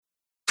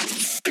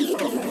Join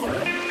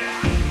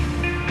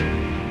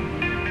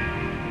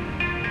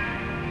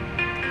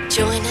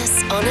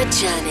us on a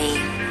journey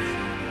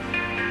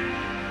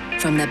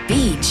from the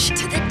beach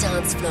to the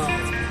dance floor.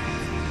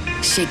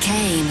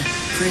 Chicane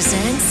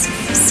presents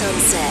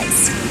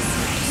Sunsets.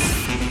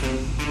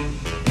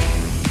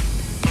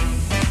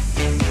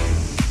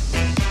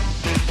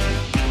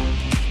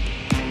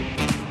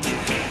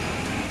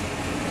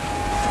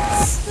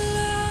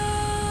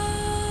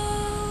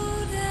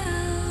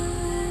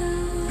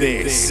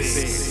 This is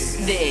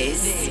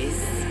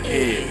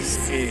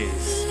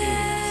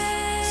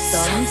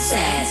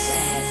Sunset.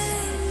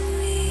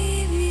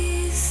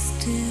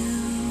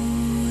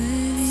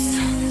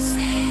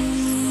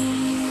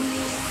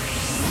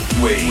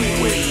 We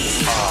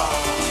are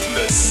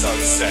the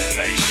Sunset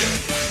Nation.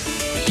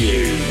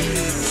 You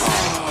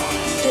are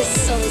The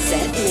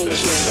Sunset the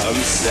Nation.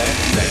 Sunset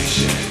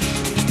Nation.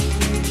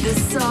 The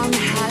sun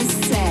has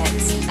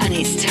set, and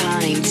it's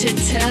time to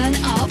turn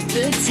up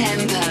the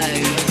tempo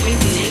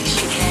with Nick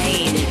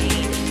Chicane.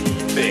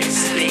 This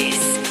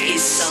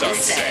is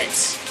Sunset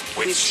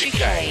with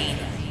Chicane.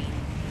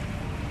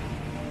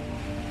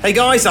 Hey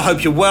guys, I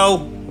hope you're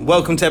well.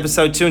 Welcome to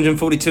episode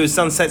 242 of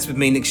Sunsets with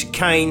me, Nick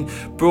Chicane,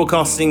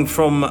 broadcasting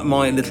from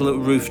my little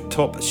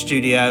rooftop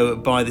studio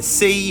by the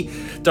sea,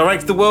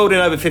 direct to the world in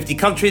over 50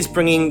 countries,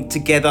 bringing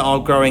together our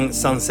growing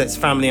Sunsets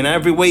family. And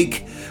every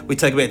week, we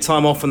take a bit of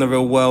time off from the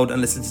real world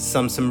and listen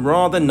to some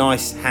rather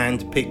nice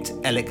hand-picked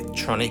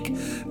electronic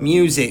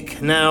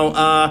music.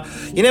 Now,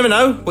 you never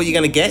know what you're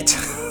going to get.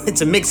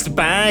 It's a mixed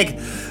bag.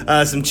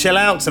 Some chill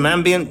out, some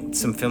ambient,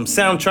 some film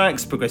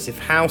soundtracks, progressive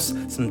house,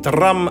 some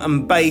drum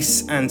and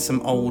bass, and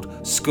some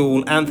old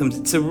school anthems.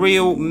 It's a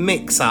real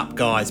mix-up,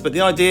 guys. But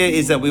the idea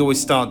is that we always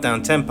start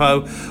down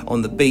tempo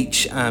on the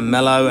beach and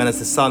mellow, and as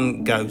the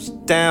sun goes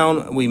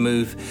down, we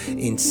move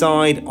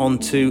inside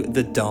onto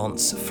the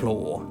dance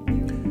floor.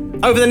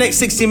 Over the next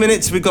 60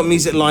 minutes, we've got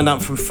music lined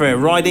up from Freya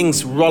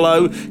Ridings,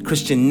 Rollo,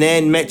 Christian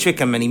Nairn, Metric,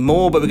 and many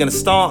more. But we're going to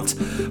start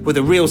with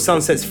a real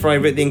Sunsets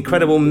favourite, the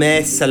incredible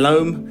Mayor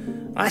Salome.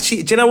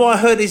 Actually, do you know what? I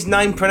heard his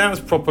name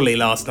pronounced properly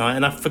last night,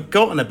 and I've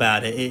forgotten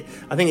about it.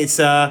 I think it's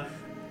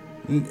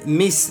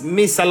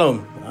Miss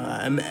Salome,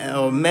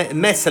 or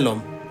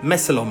Messalom or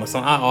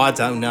something. I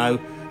don't know.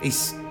 He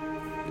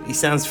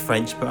sounds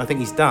French, but I think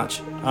he's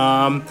Dutch.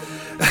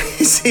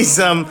 This is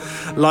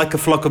Like a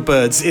Flock of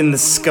Birds in the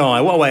Sky.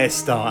 What a way to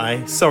start,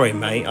 eh? Sorry,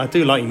 mate. I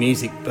do like your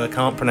music, but I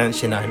can't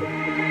pronounce your name.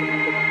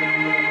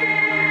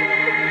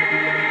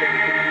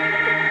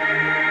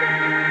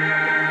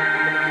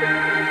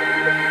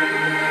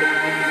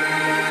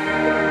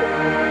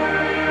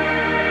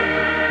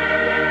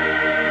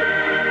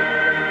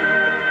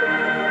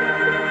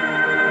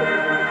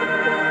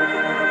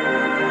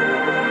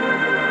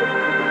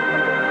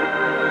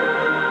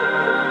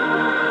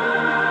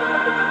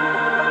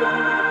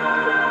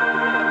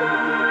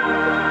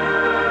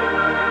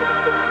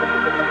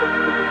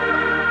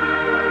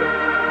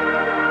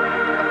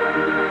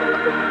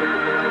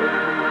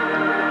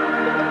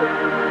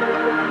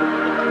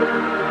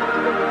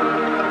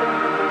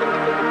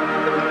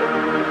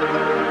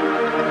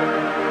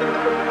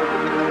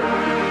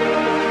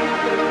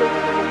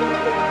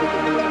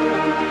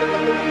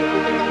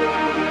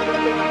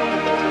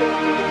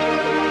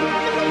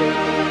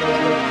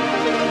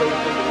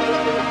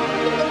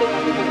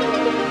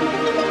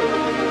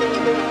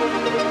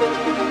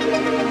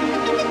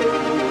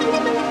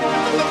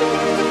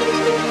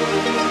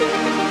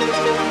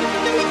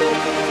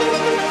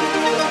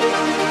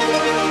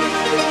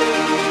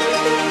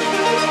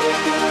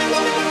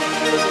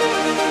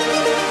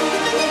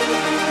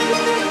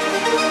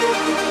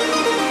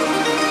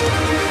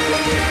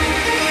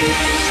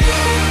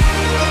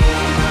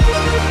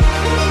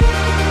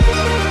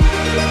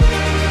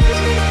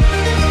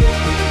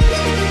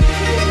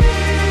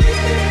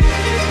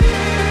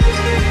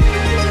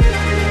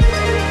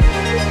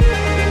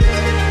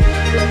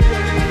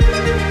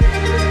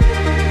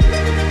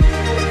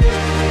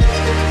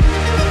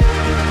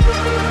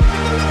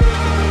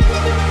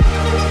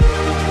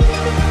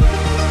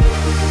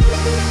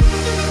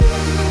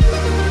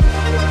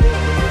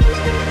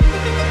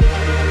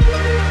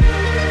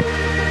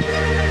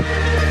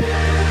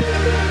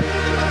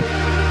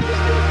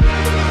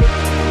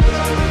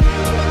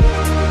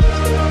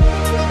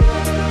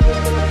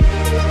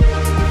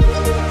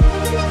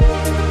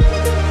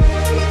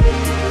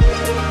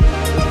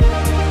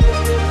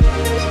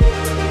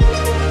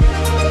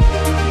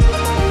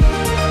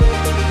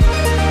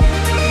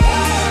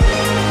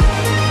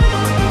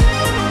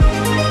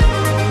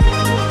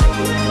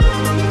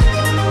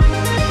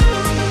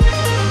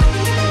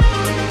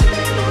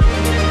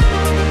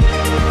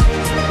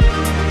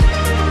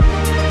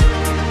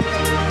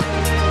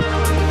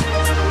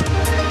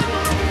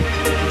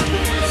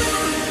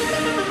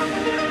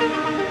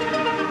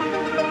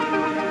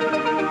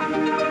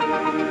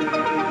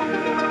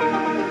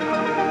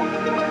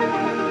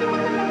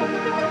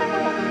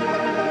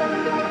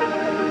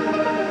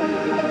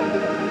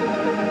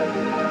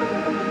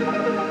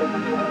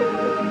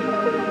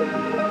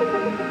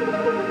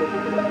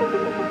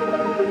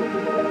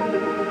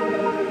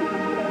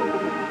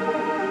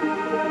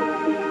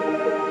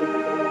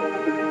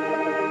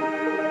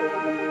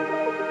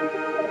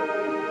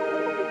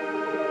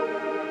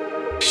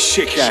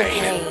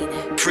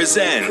 Chicane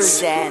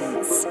presents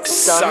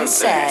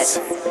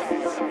Sunset.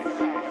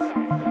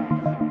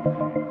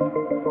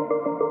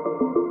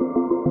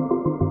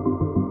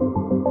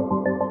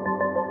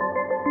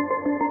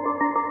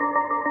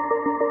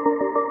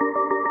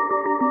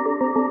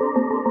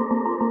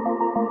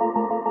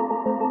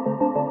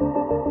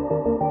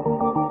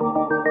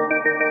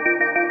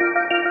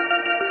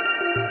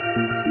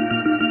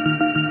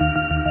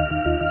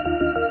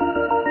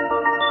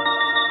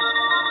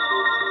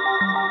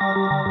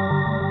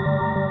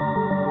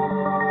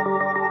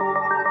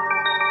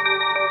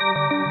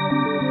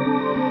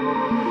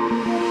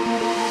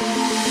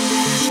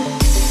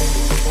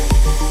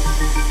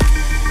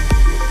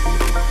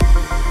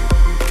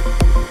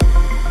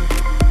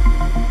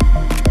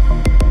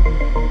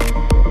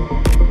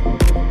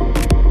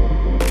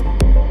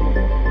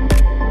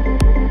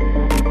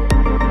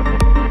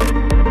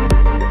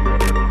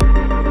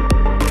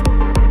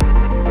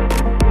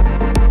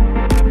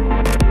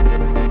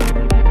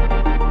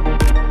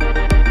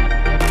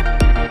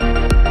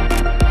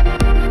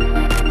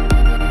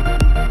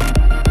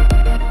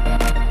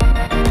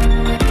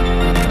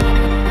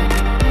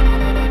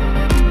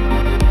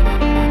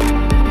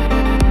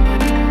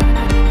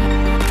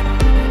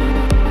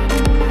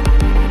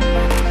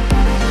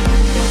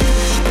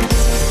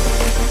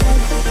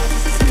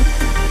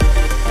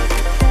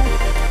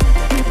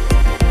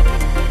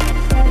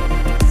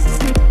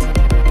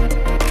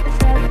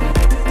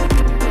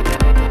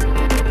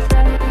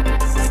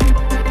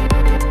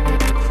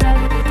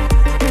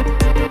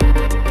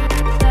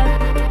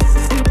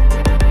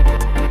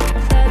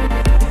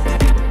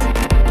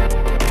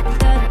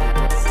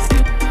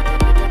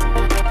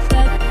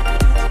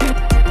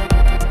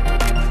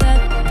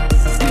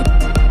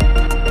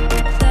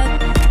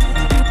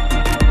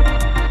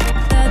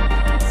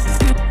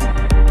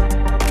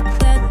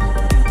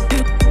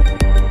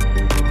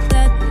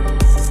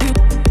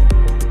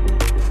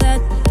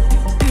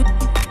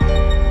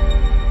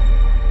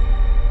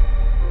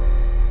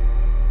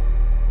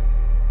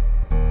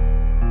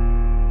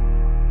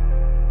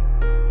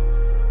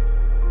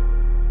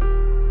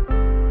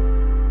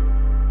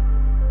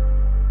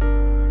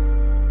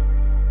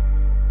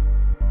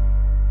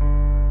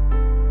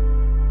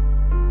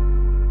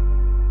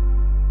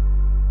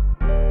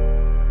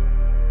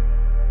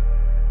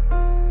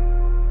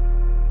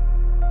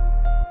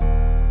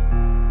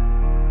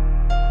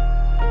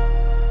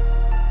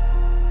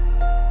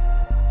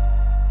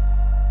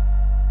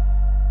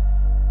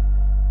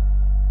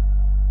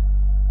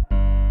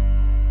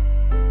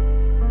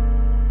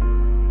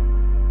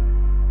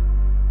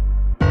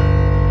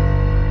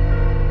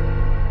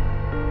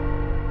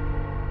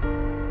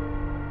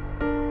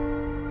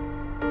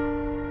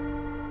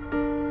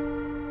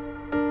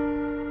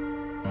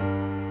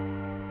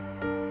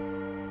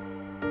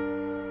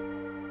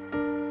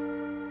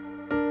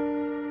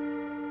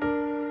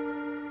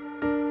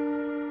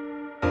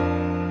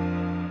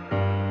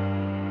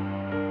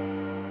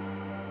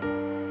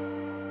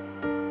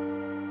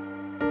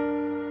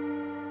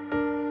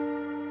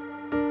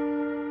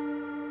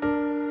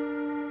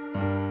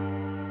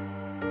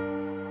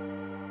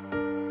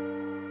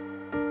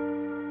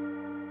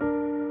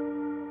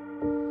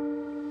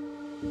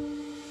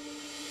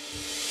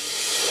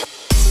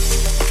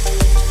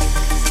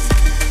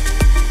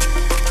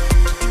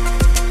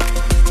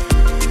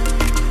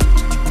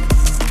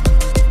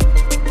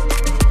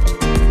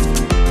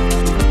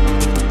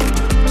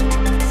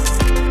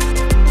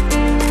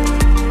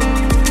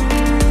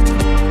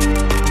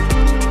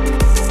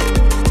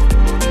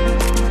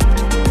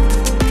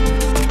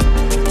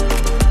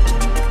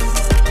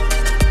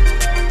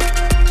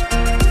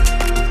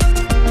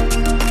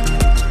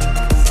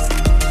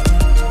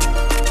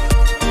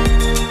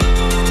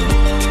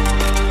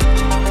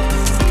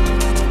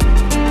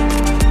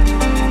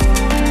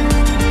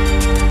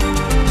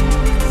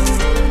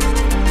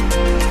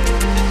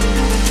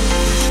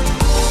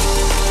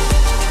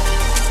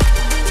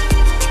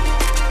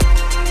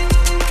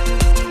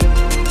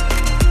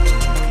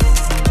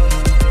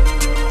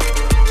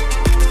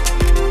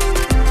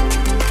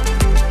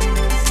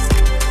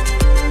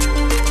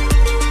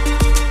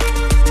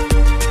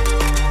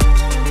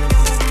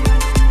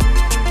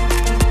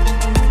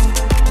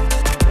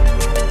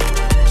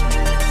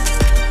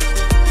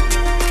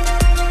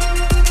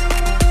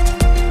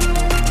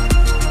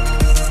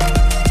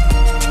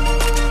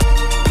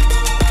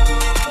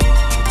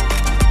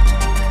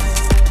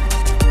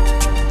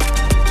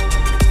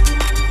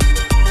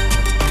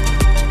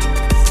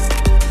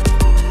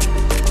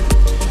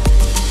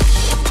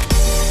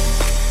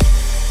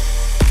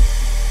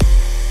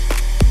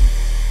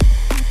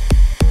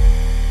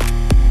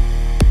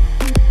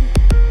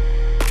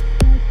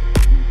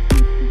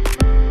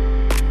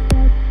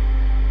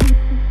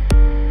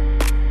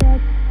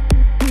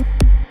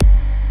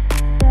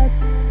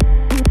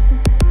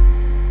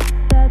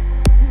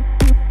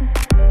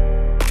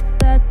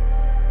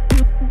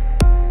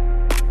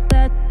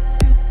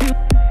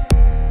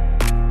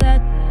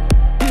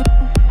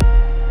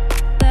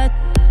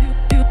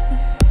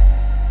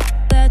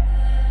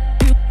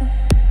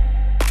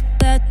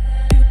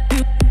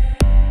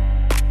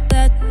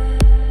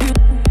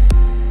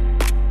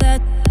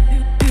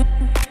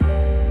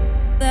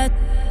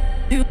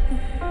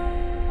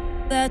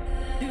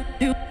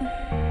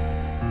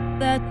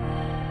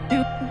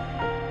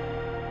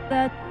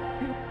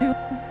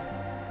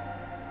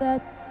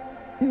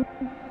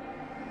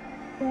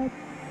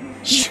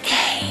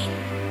 Chicane.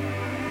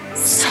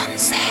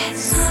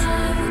 Sunsets. I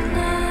would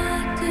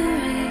like to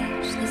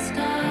reach the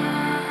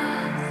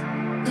stars.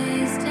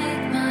 Please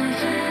take my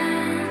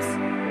hands.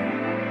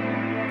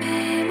 Be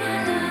my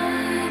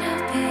light,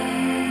 I'll be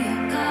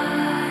your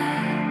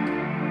guide.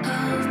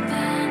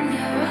 Open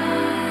your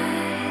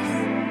eyes.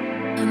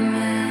 A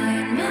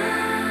million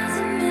miles,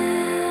 a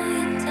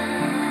million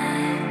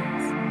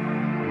times.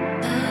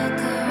 Look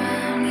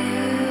around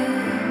you.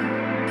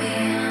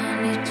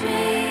 Beyond your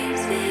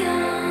dreams,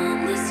 beyond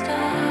the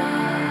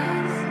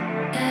stars.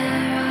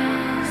 They're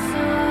all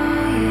for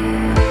you.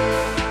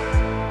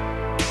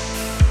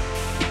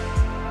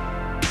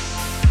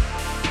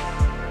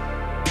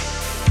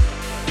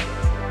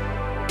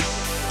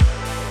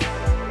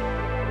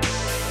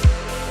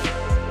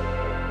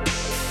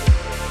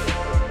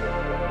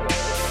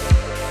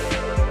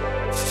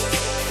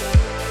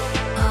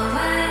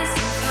 Always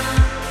in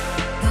front,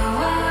 the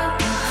world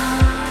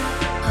behind.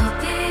 I'll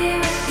be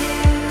with you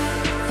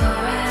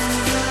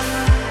forever.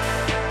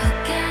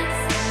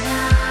 Against the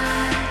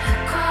night,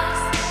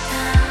 across the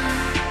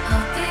time.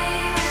 I'll be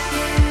with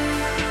you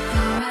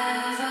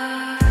forever.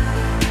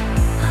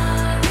 I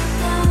would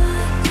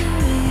like to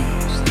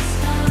reach the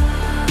stars.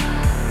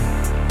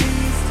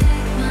 Please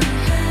take my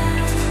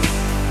hand.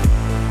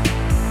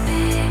 Be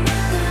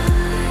my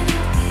light,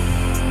 I'll be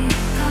your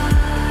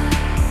guide.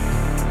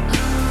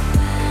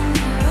 Open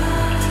your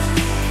eyes.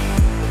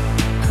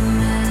 A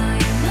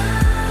million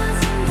miles,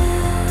 a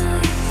million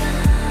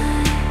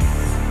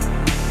times.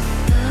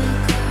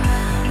 Look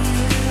around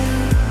you.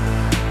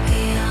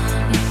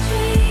 Beyond your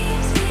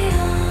dreams,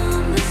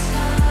 beyond the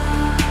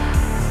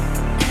stars.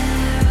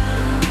 They're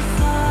all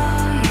for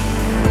you.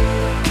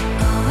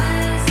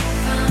 Always in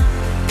front,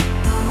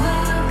 the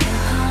world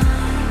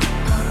behind.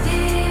 I'll be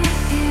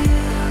with you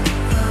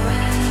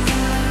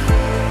forever.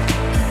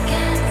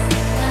 Against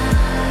the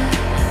night,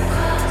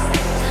 across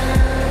the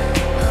time.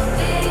 I'll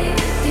be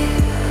with you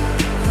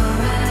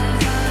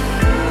forever.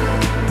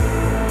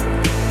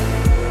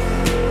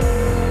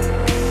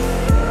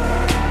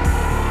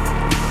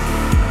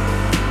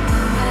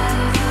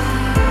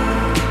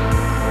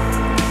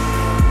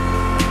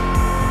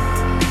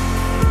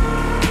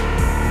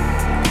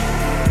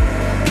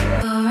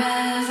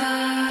 Forever.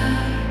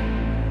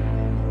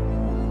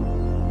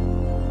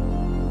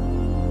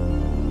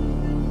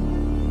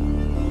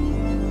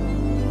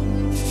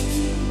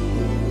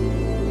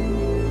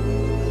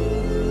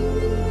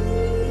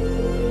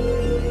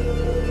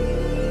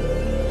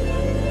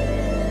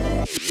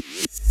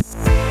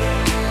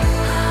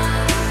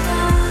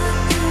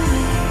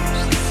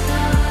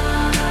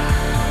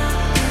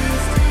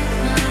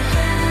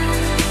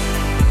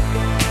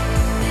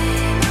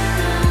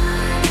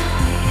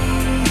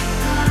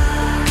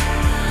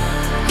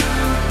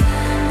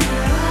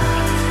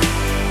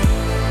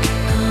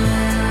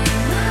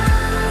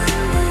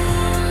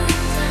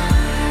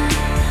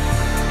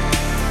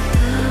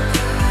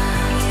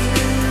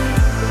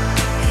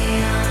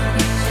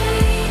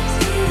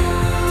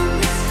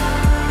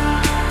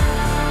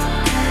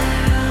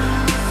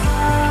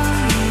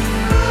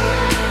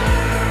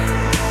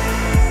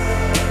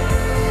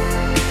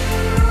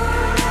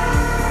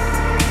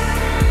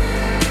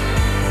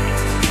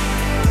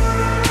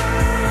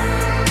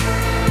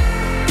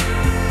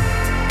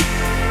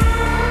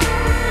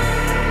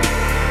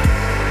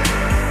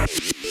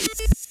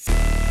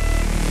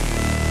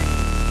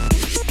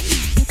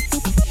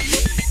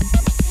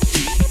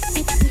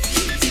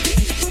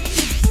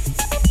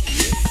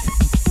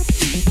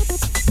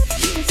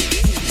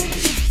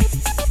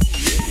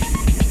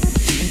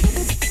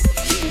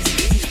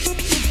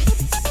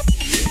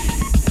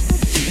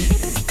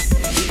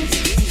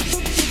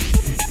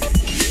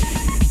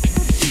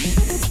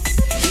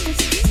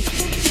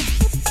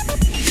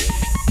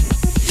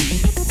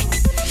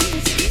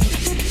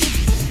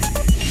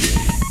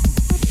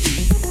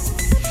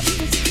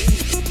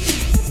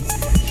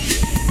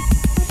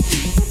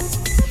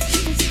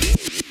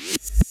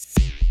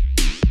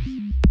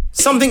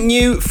 Something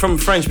new from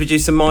French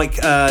producer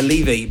Mike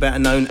Levy, better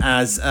known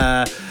as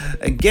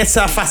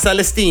Gessa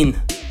Fasalestine.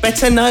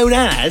 Better known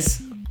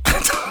as.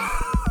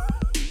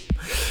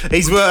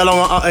 He's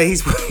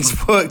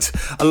worked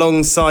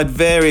alongside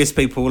various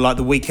people like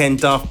The Weeknd,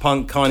 Daft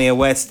Punk, Kanye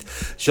West,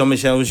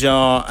 Jean-Michel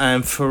Jarre,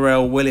 and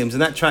Pharrell Williams.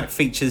 And that track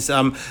features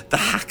The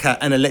Hacker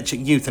and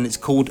Electric Youth, and it's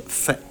called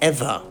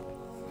Forever.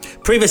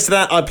 Previous to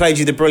that, I played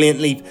you the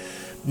brilliantly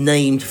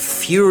named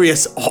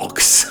Furious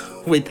Ox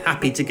with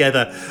Happy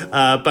Together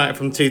back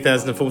from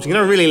 2014. I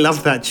really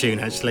love that tune,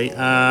 actually.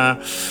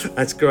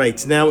 That's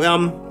great.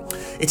 Now,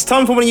 it's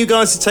time for one of you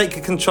guys to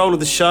take control of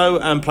the show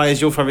and play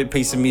as your favourite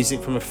piece of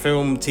music from a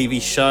film,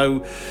 TV show,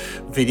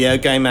 video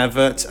game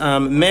advert.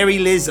 Mary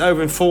Liz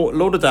over in Fort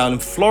Lauderdale in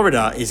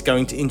Florida is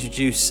going to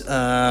introduce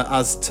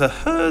us to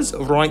hers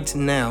right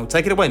now.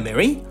 Take it away,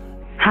 Mary.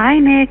 Hi,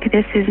 Nick.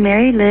 This is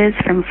Mary Liz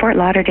from Fort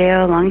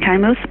Lauderdale. Long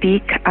time no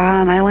speak.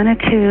 I wanted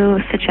to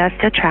suggest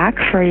a track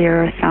for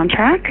your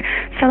soundtrack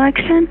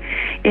selection.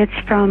 It's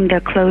from the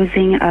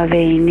closing of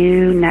a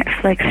new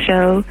Netflix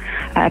show,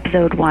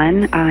 episode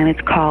 1.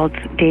 It's called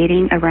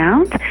Dating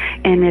Around,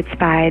 and it's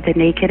by The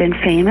Naked and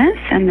Famous,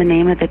 and the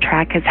name of the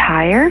track is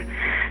Higher.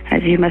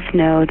 As you must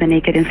know, The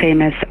Naked and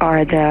Famous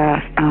are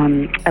the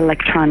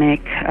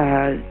electronic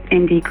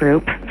indie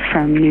group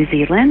from New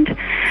Zealand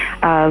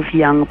of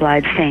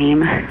Youngblood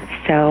fame.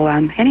 So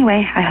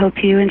anyway, I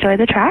hope you enjoy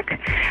the track.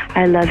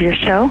 I love your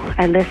show.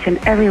 I listen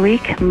every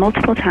week,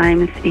 multiple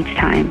times each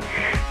time.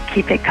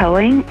 Keep it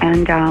going,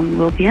 and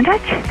we'll be in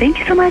touch. Thank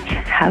you so much.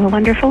 Have a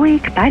wonderful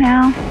week. Bye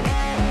now.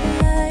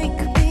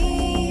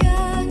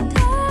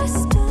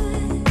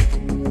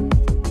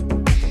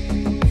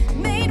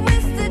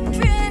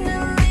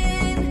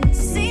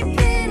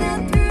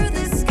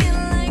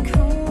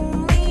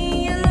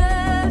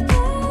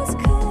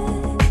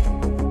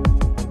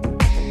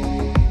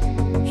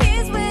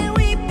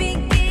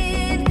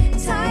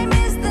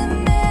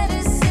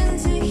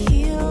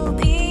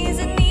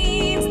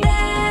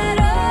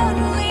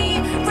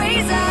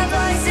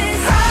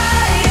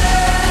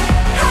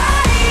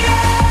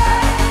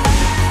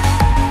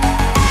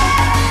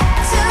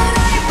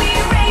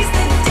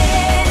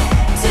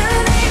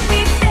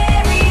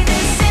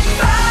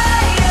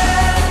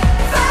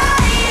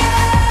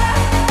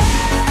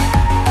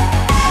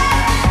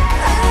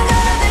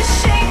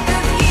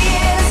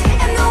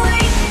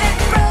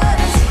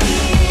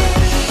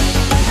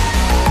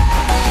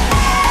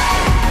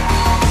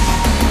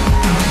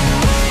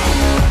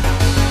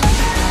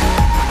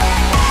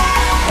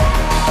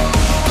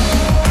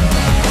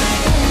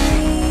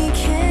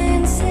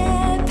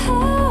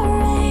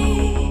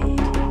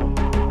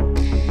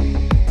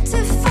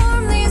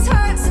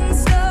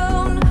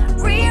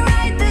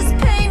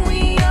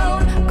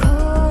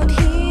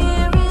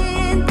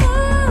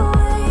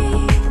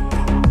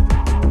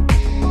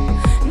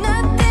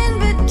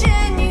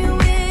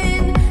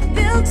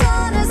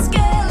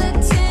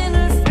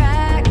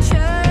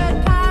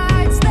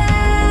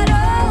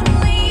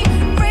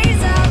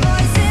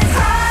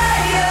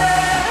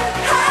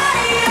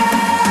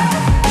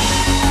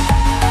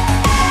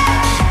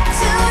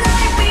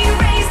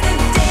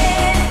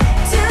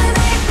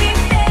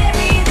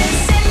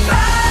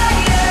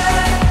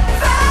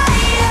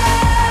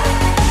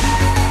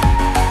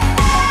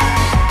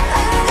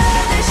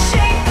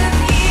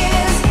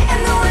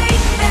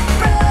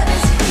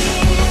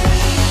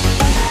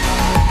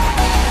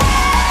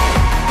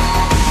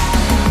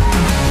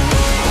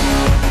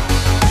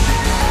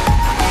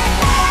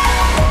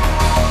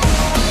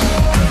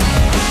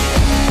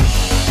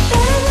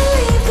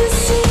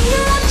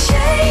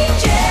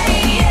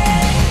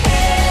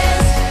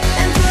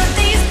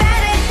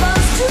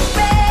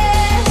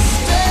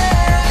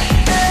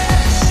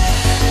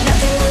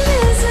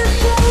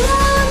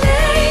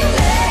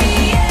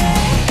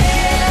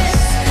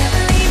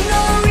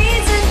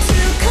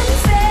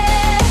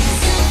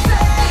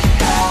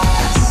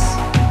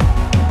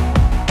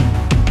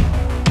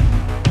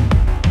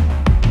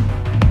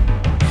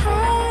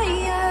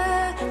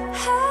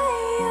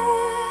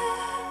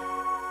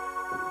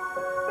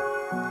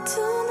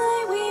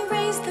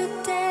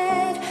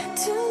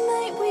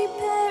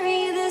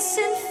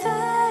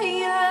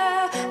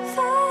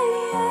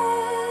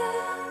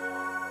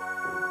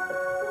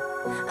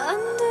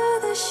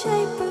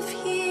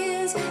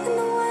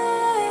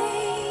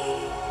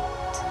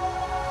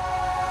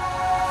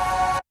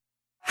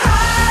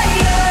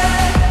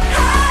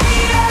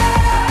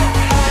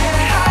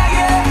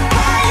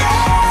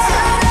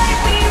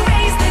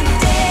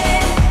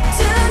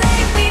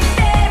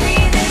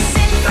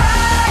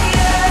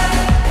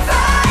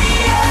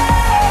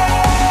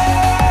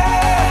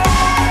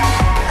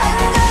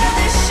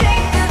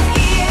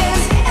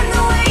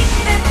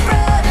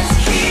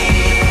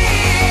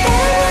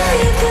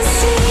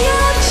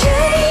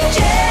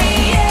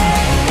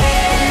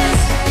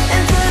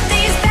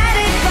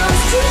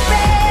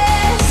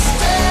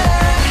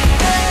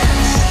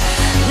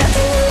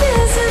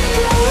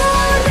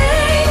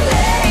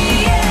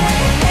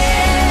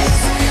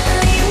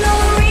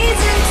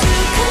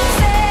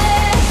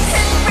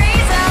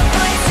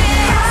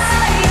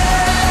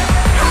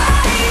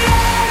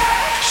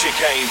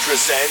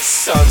 presents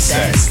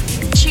Sunset.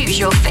 Choose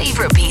your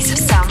favorite piece of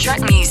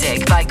soundtrack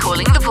music by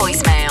calling the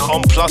voicemail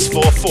On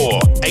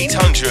 +44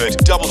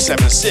 800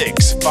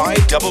 776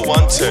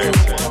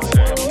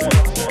 5112.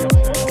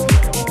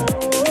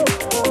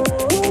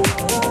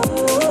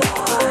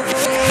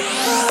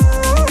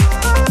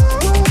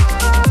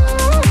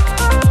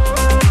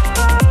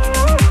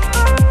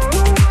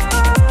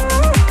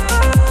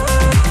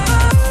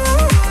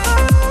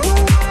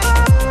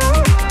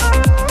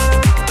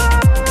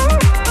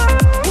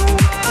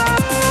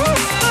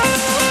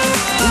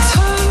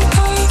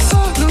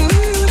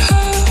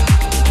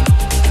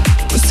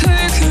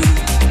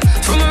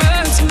 From a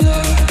random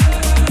love,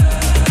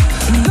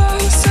 and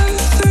I said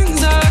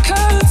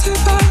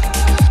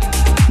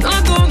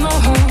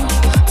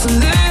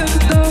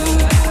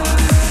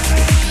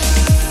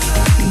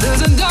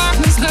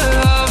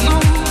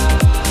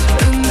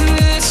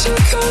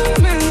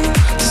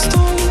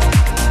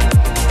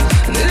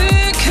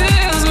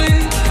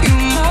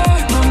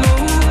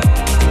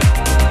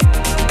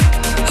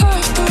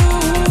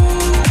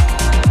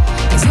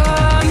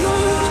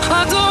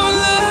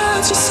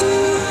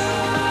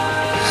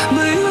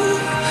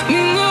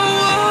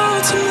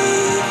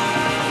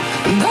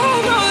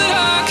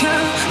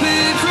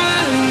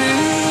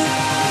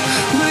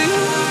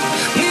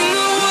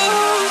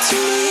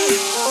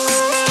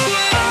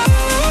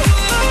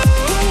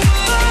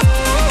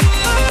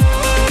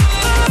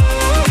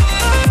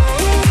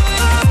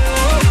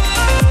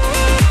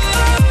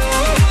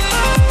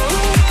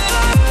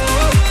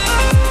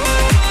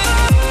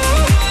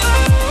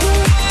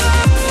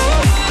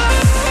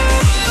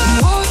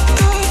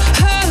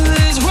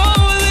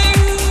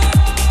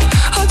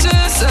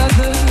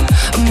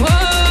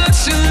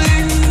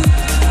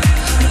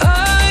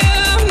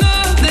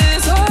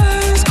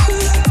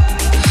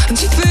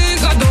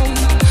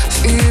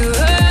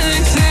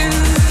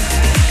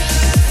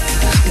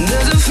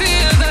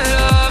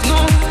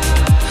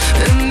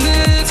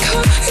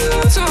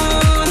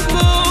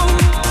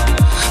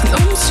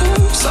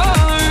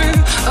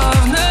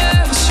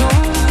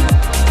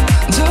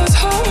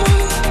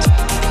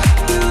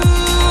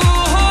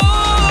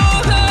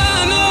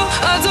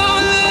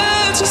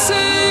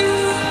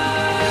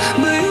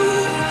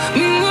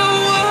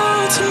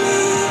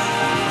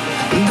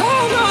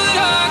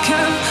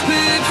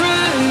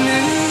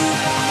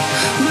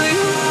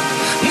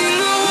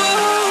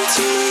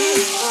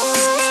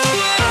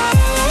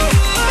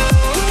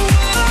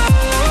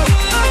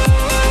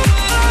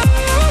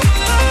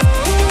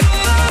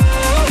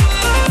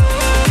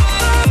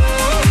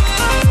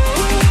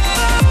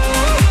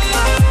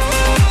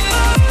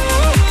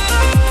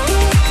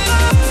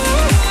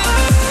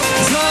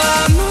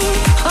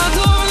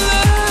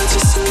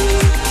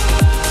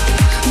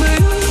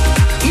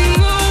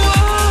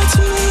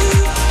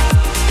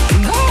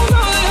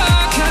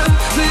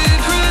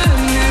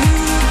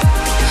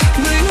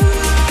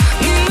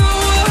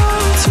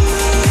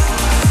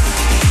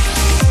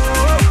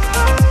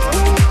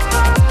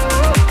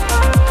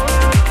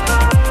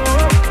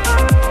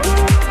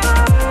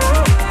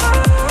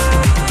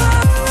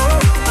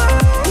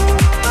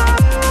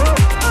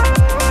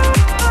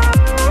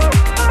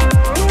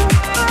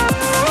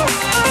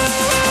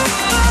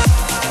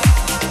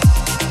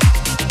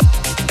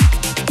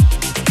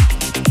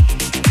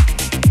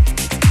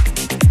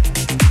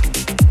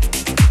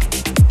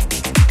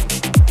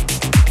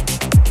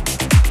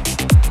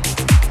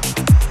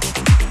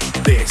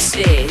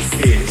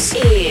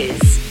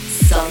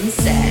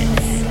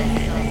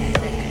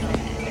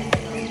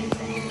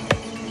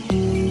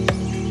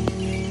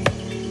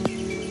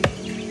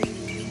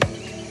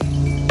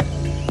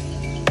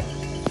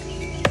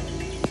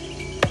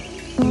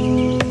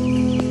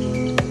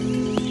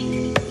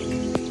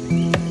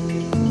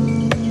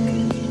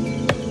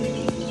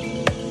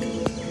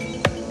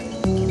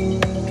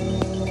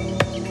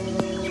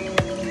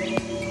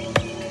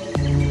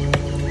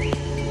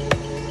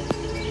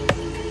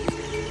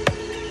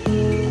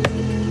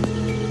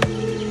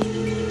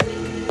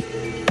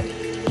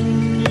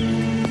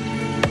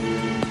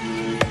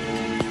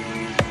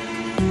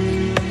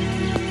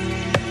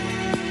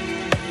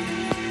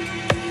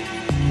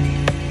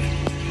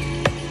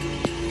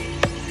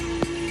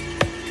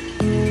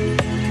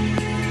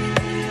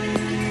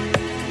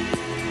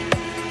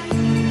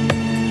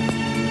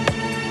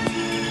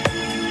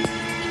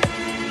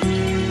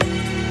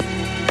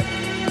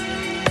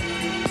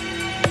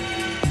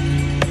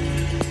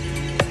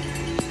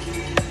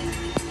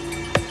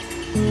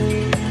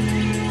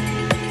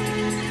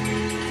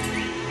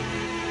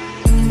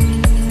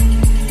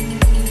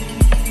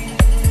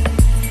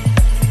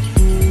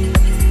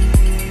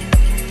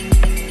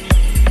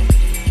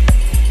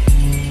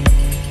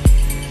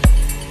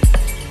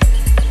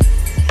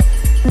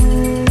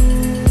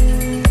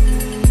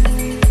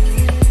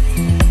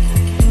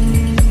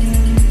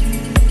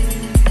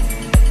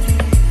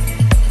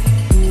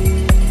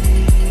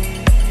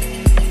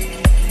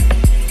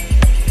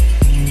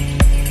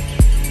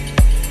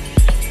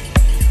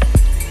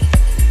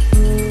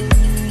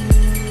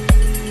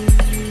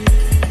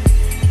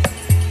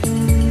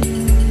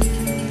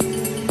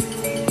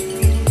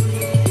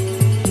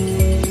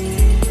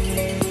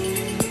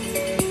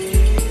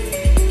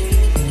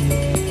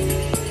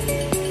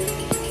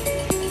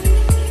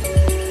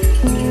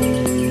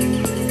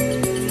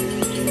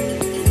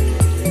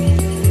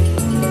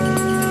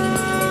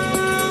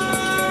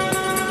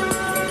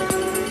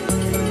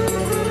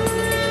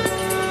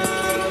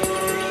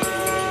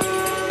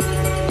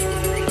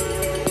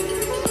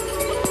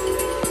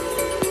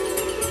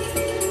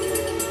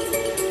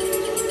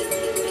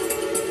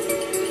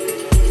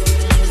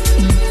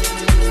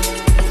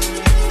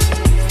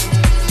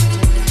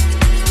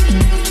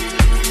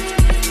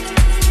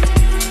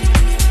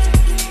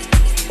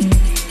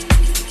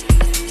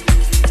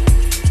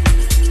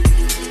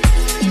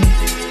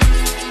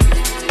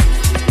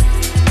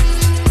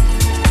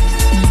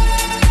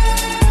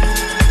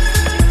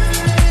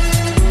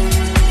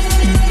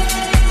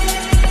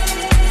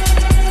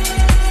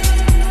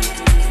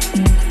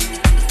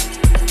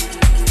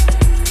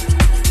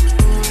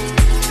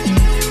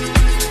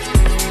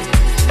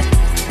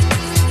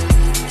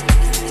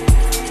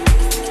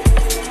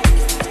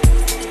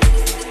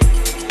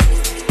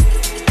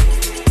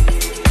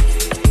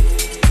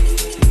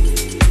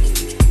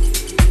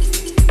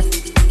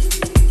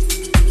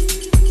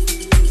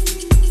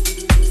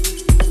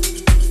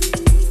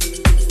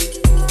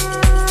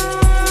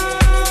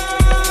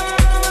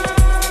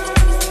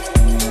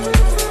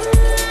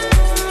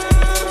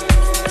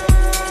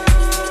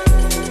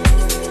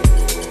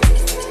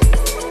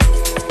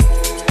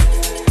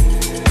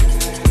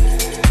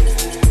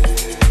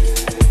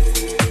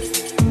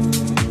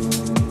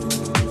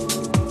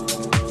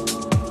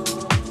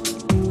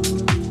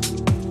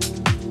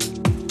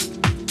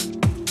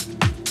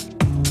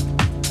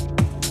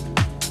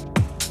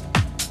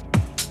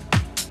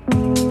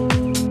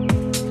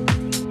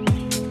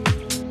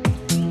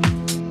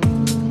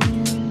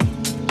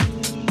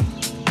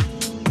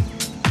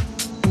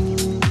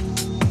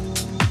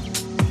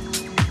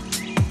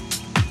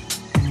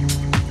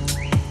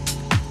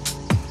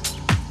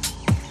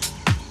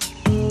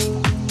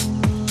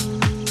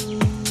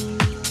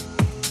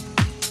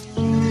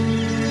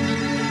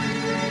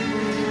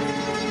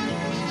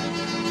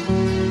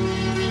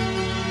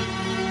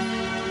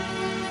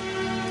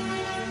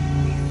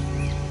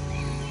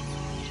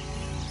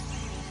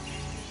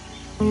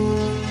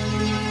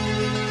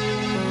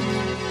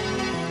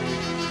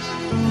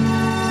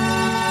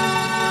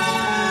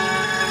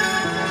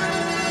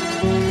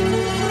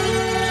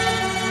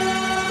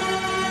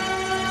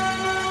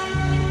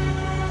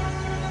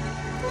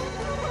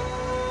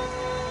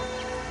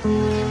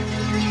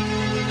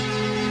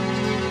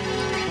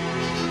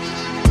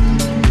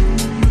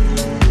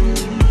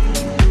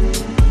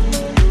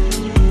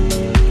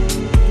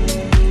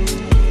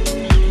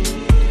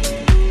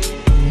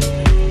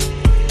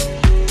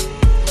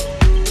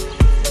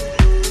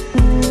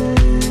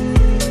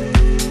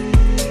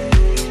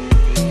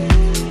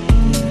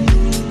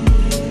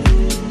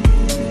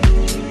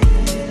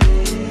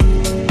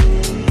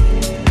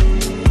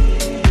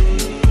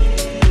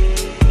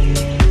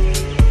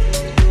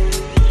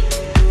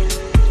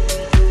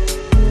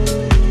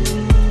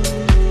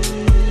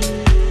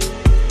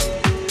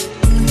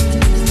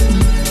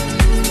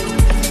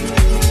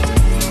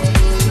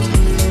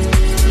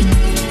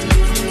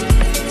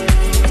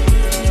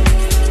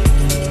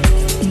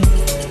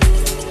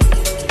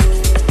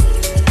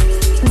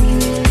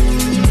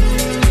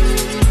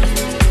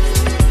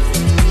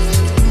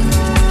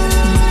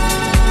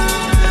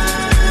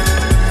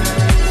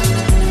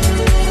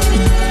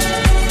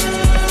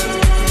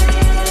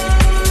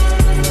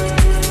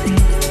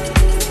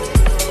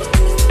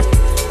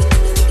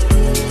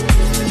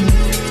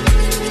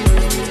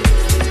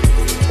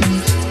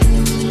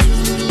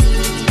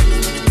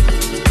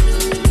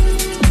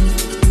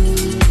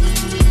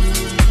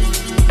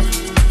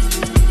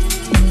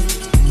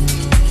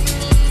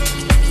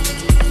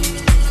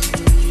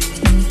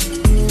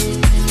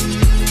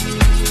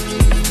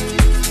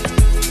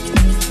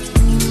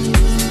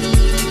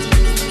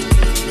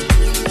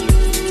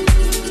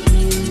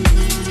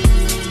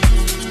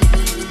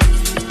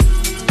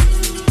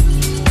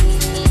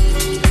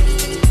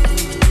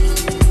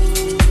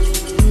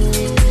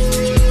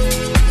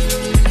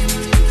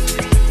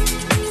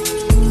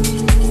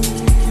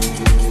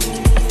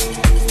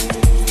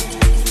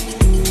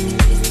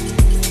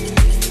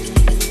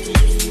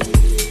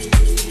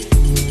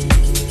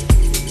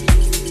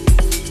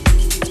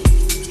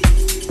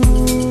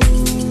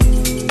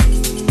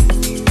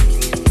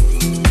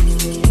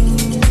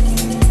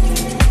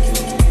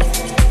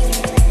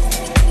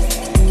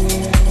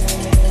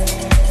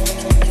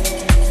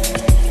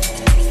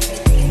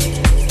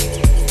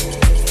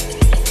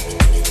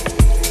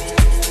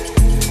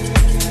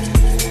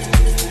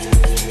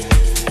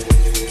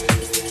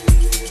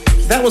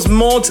That was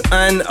Mod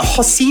and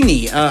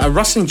Hosseini, a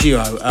Russian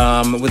duo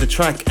with a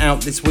track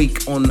out this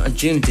week on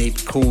June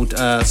Deep called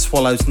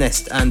Swallow's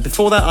Nest. And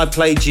before that, I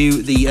played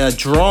you the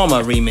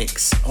drama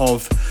remix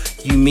of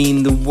You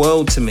Mean the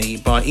World to Me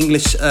by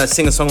English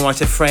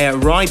singer-songwriter Freya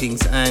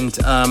Ridings. And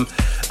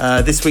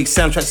this week's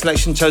soundtrack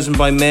selection chosen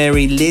by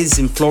Mary Liz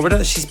in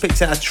Florida. She's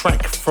picked out a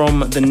track from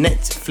the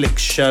Netflix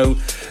show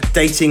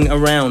Dating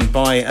Around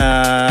by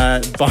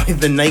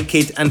The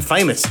Naked and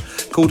Famous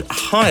called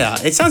Higher.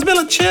 It sounds a bit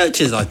like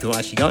Churches, I thought,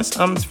 actually, guys.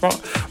 It's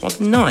right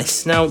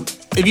nice. Now,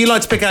 if you'd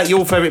like to pick out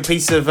your favourite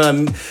piece of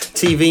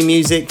TV,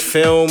 music,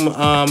 film,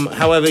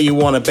 however you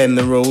want to bend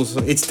the rules,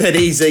 it's dead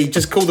easy.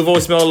 Just call the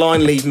voicemail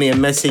line, leave me a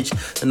message.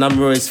 The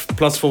number is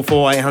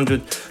 +44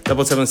 800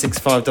 776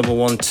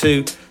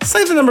 5112.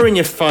 Save the number in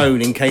your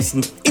phone in case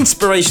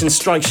inspiration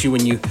strikes you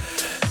when you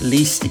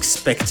least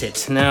expect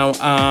it. Now,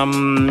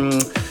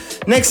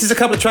 next is a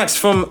couple of tracks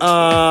from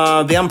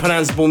the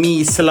unpronounceable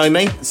Me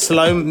Salome.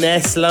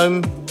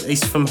 Salome.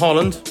 He's from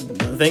Holland,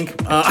 I think.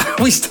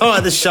 We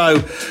started the show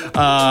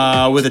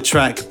with a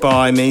track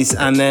by Mies,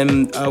 and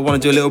then I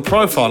want to do a little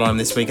profile on him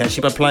this week,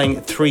 actually, by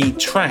playing 3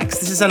 tracks.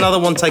 This is another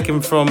one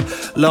taken from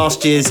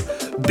last year's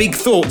Big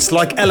Thoughts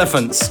Like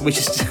Elephants, which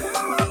is...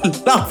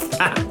 love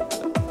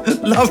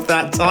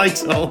that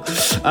title.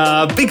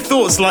 Big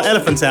Thoughts Like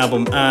Elephants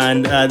album,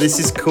 and this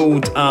is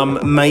called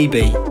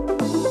Maybe.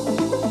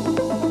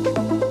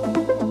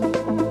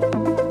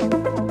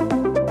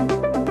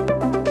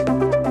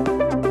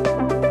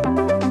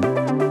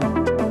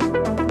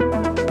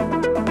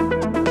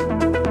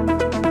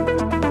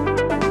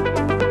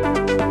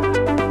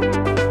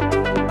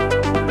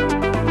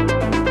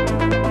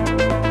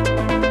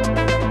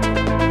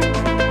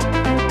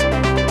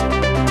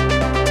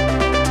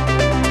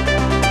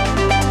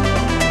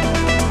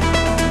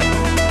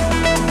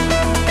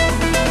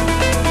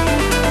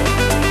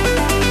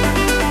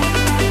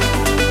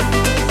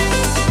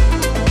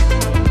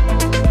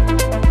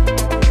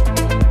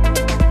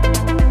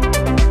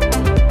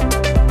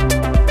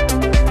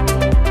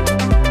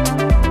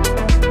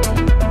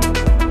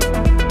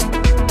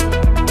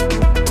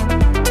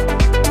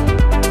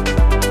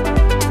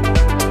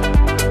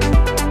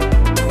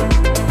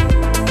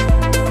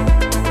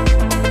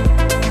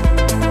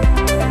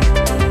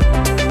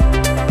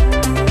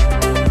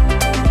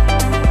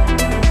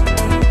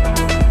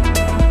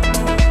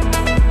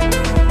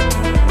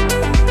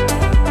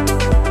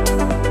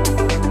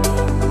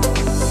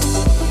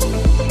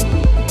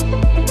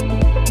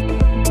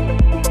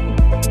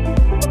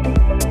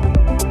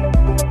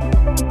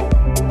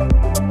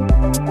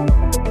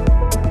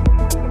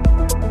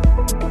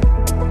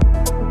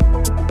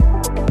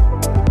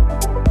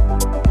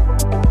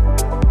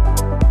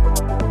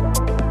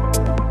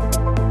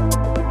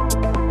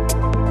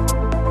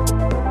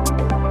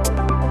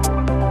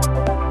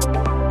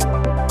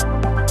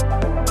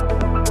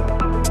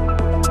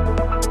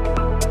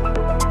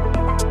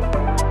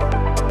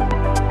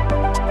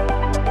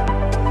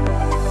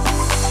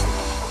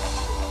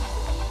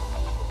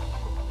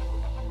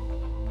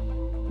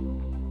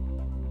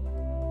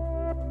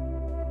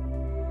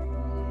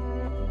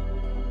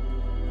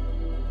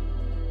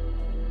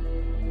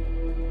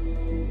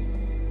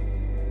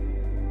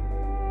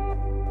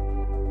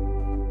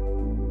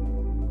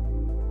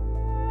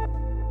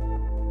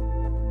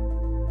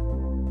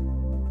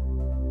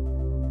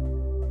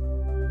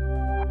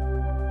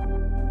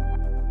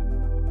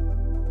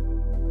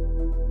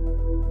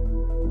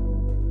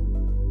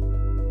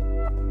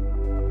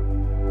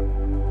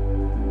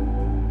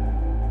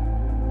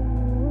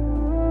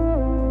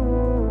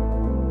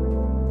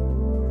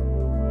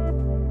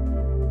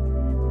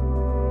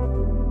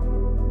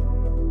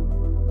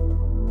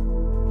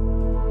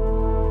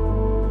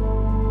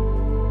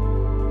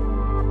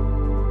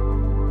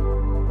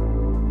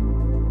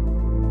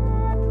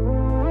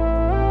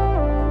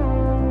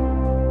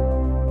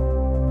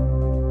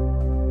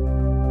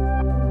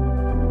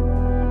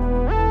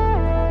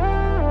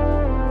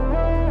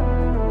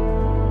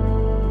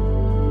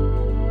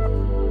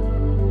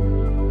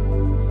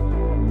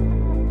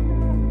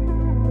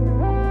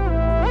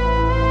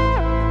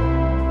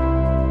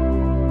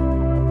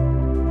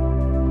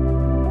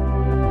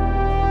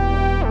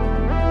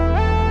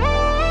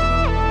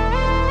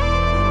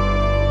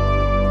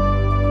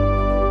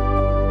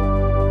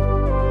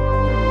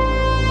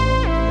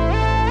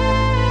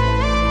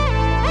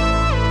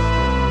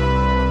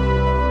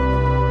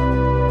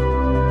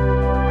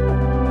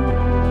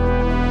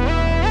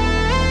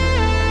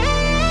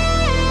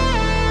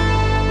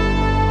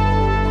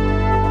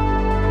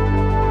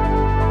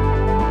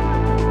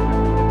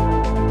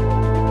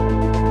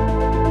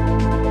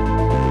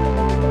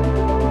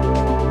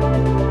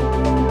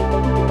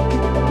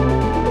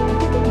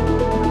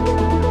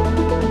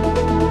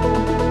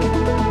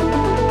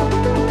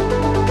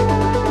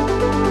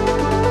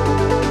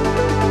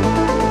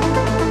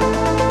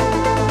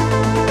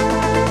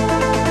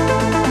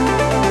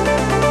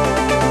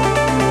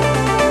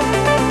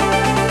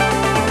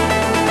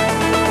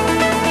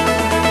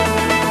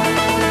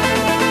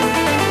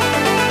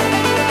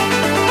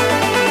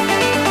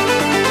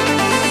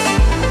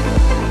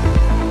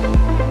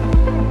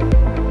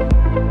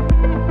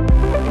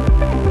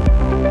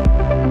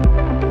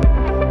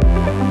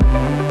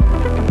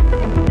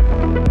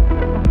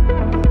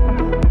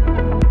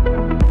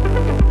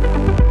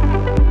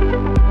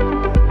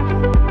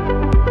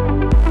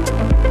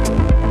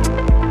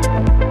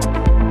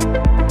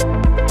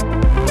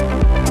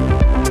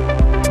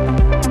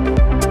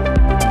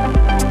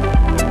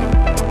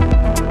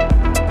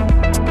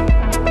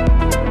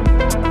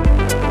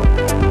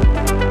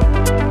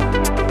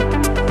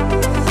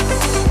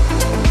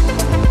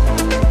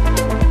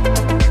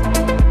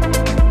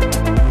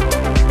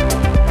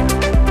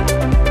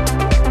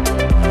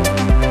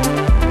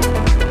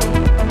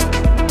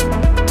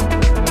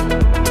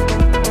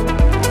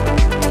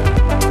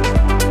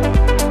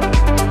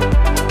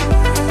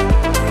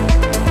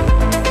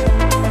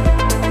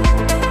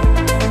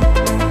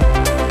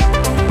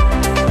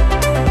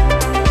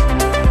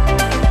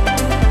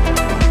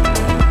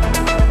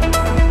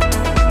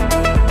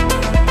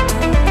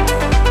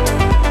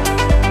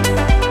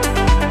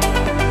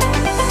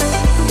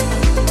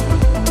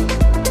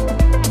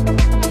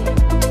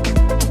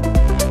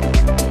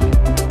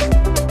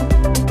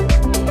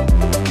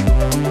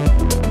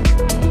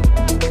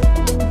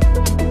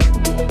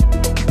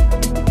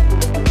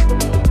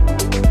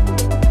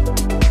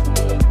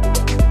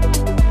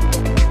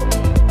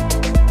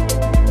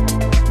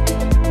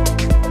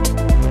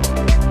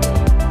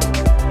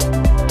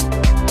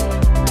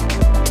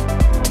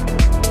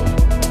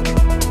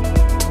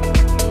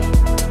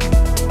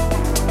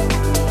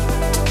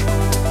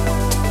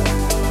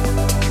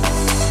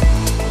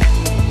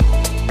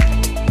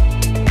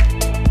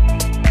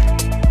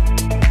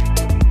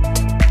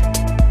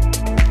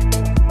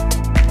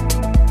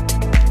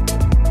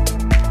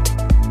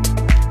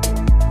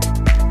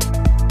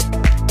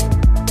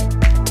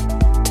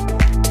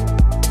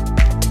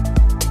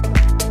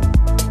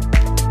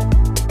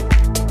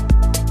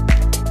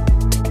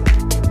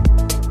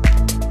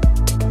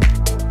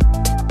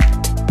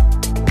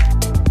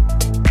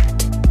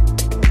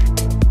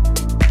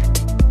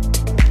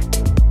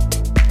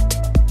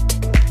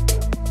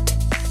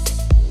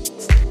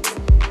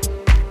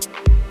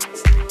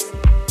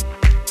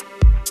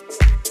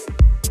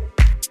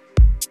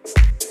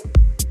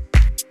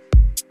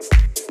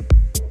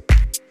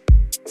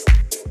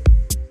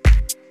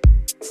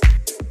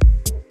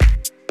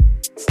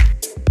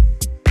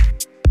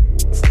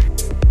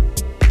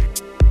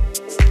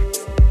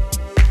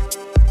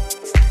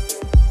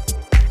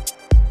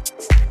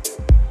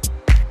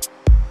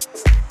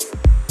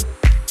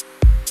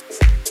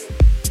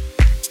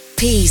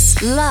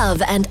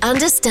 love and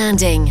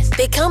understanding.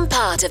 Become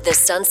part of the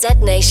Sunset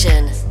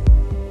Nation.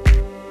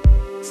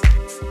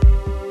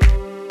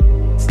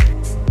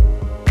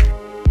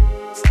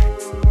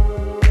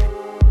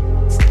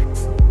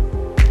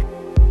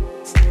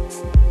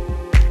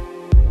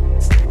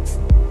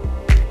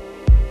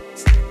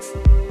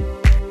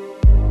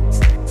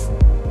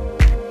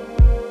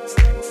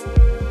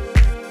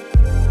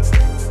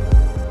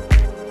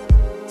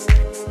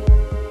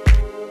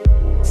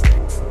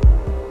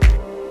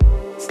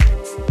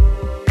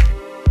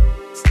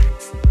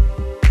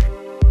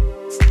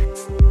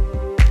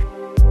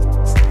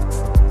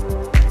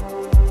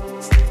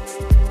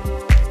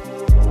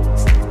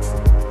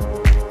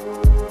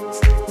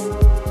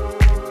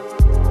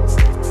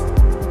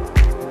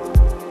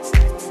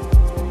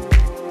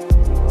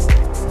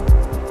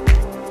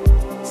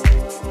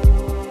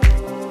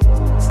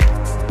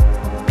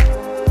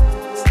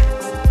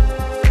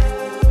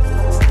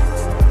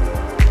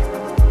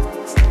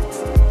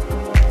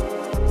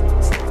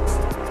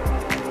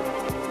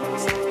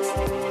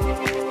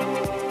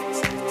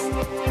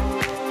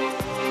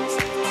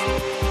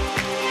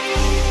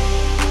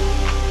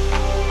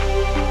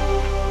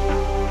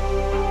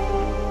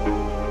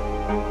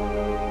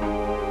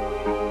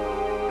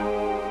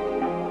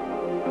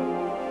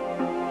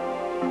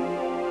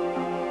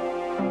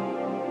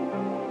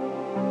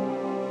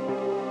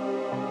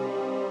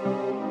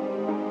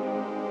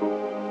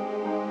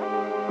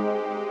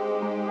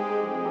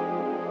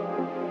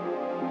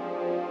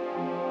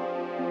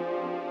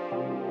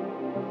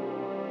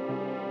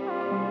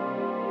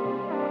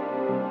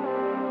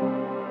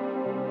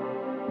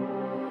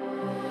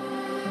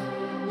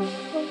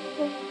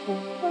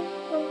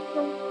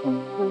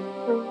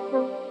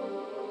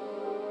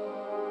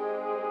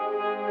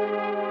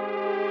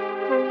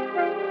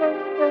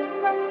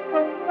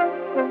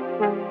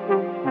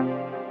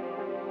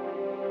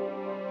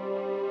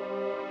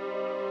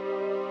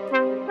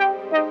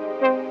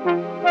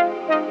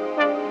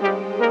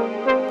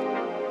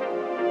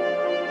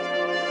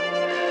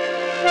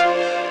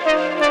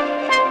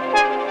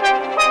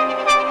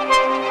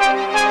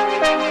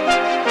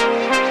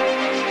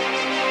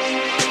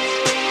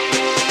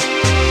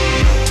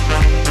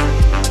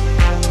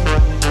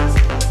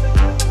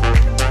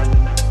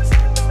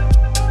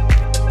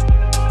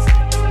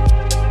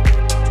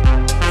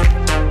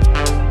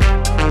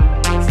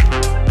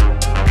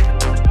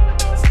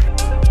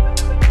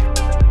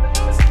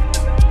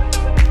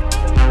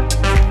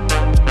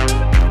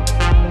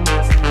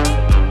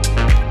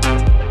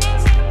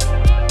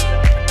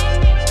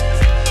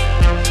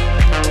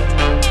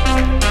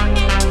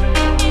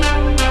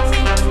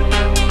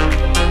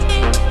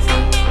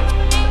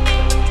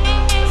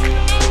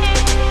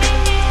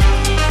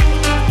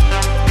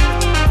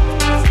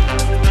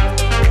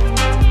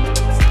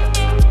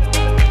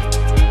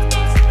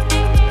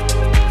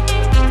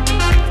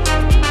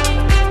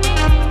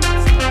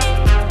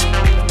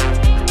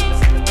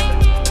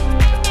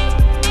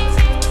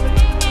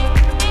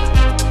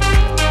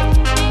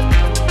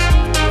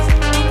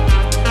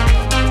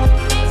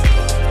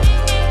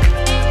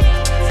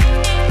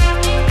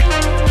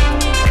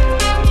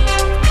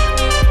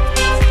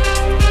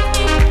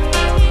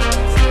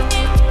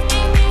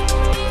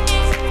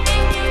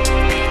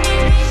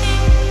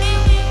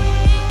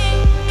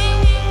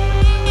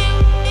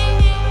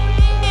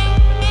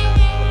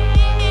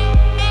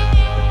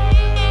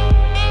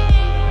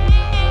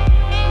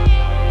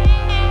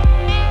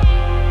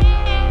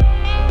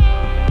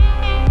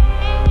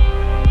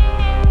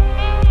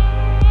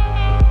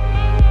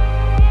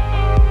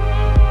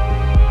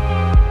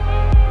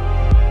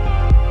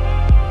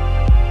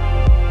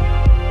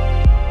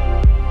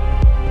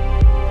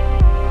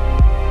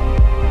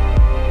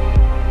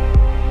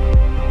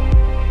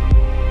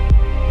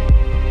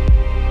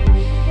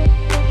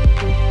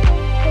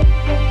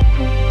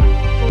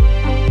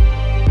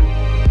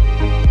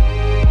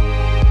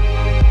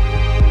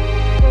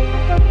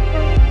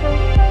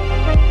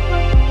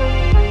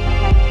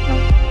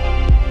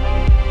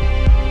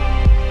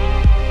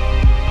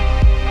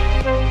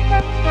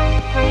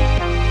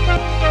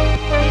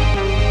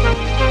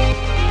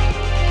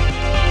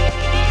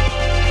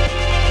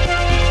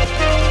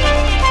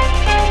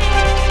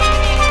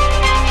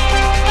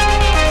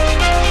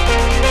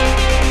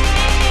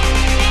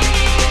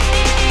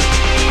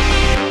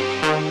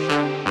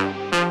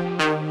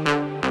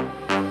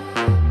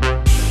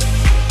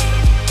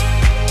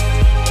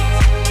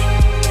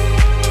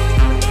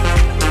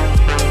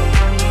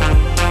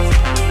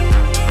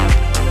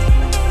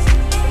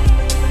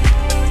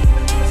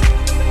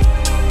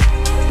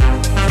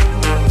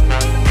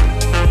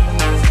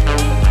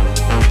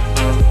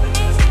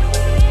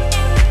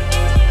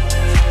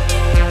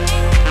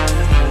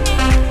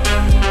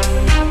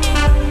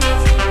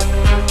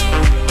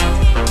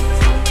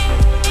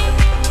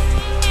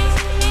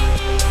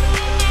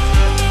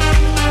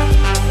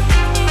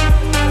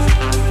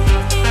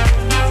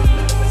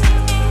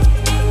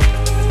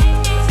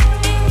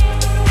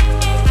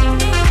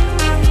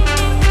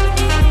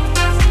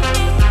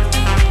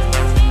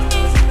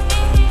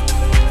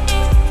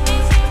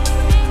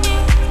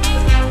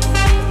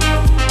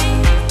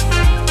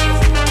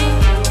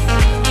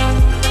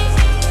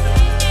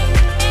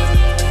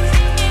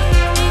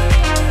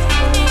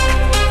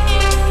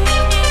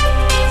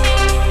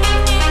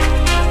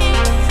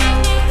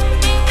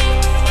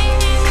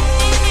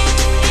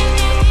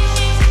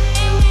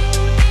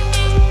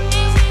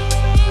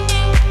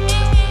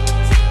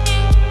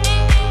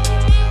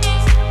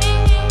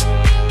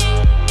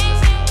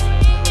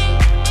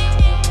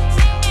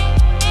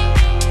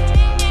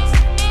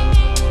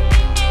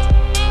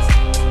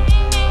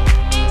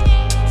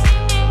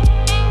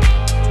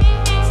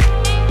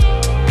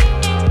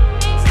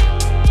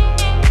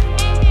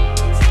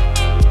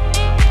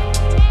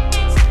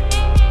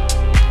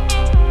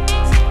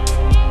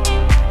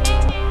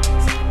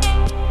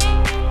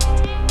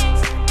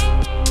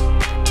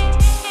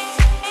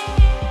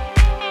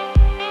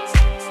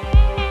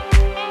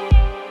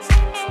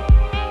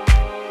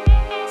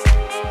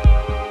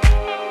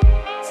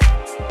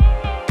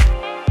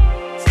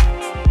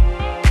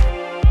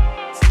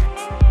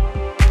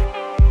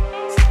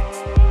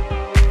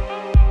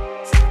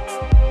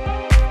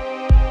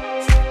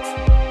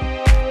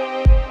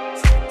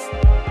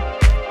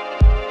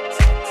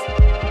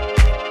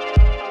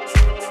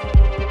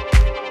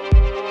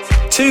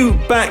 2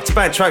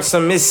 back-to-back tracks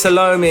from Miss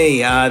Salome.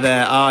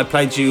 There, I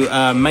played you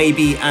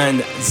Maybe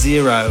and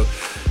Zero.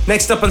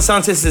 Next up on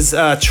Sunsets is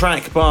a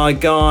track by a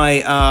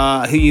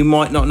guy who you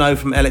might not know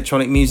from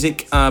electronic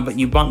music, but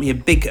you might be a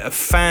big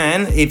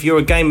fan if you're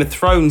a Game of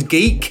Thrones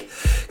geek.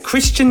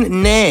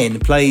 Christian Nairn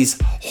plays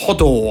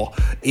Hodor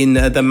in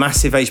the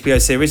massive HBO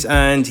series,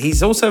 and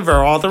he's also a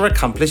rather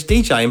accomplished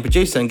DJ and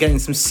producer and getting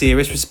some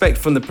serious respect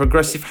from the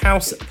progressive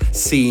house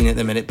scene at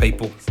the minute,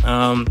 people.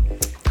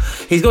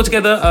 He's got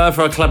together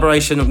for a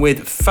collaboration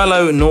with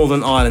fellow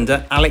Northern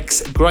Islander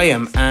Alex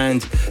Graham,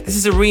 and this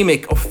is a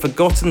remix of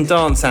Forgotten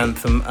Dance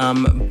Anthem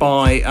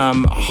by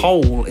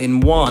Hole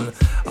in One,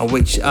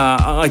 which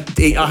I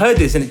heard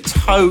this and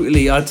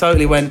I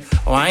totally went,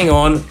 oh, hang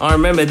on, I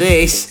remember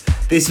this.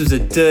 This was a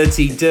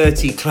dirty,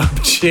 dirty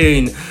club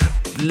tune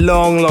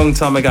long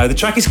time ago. The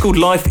track is called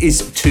Life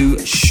Is Too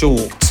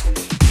Short.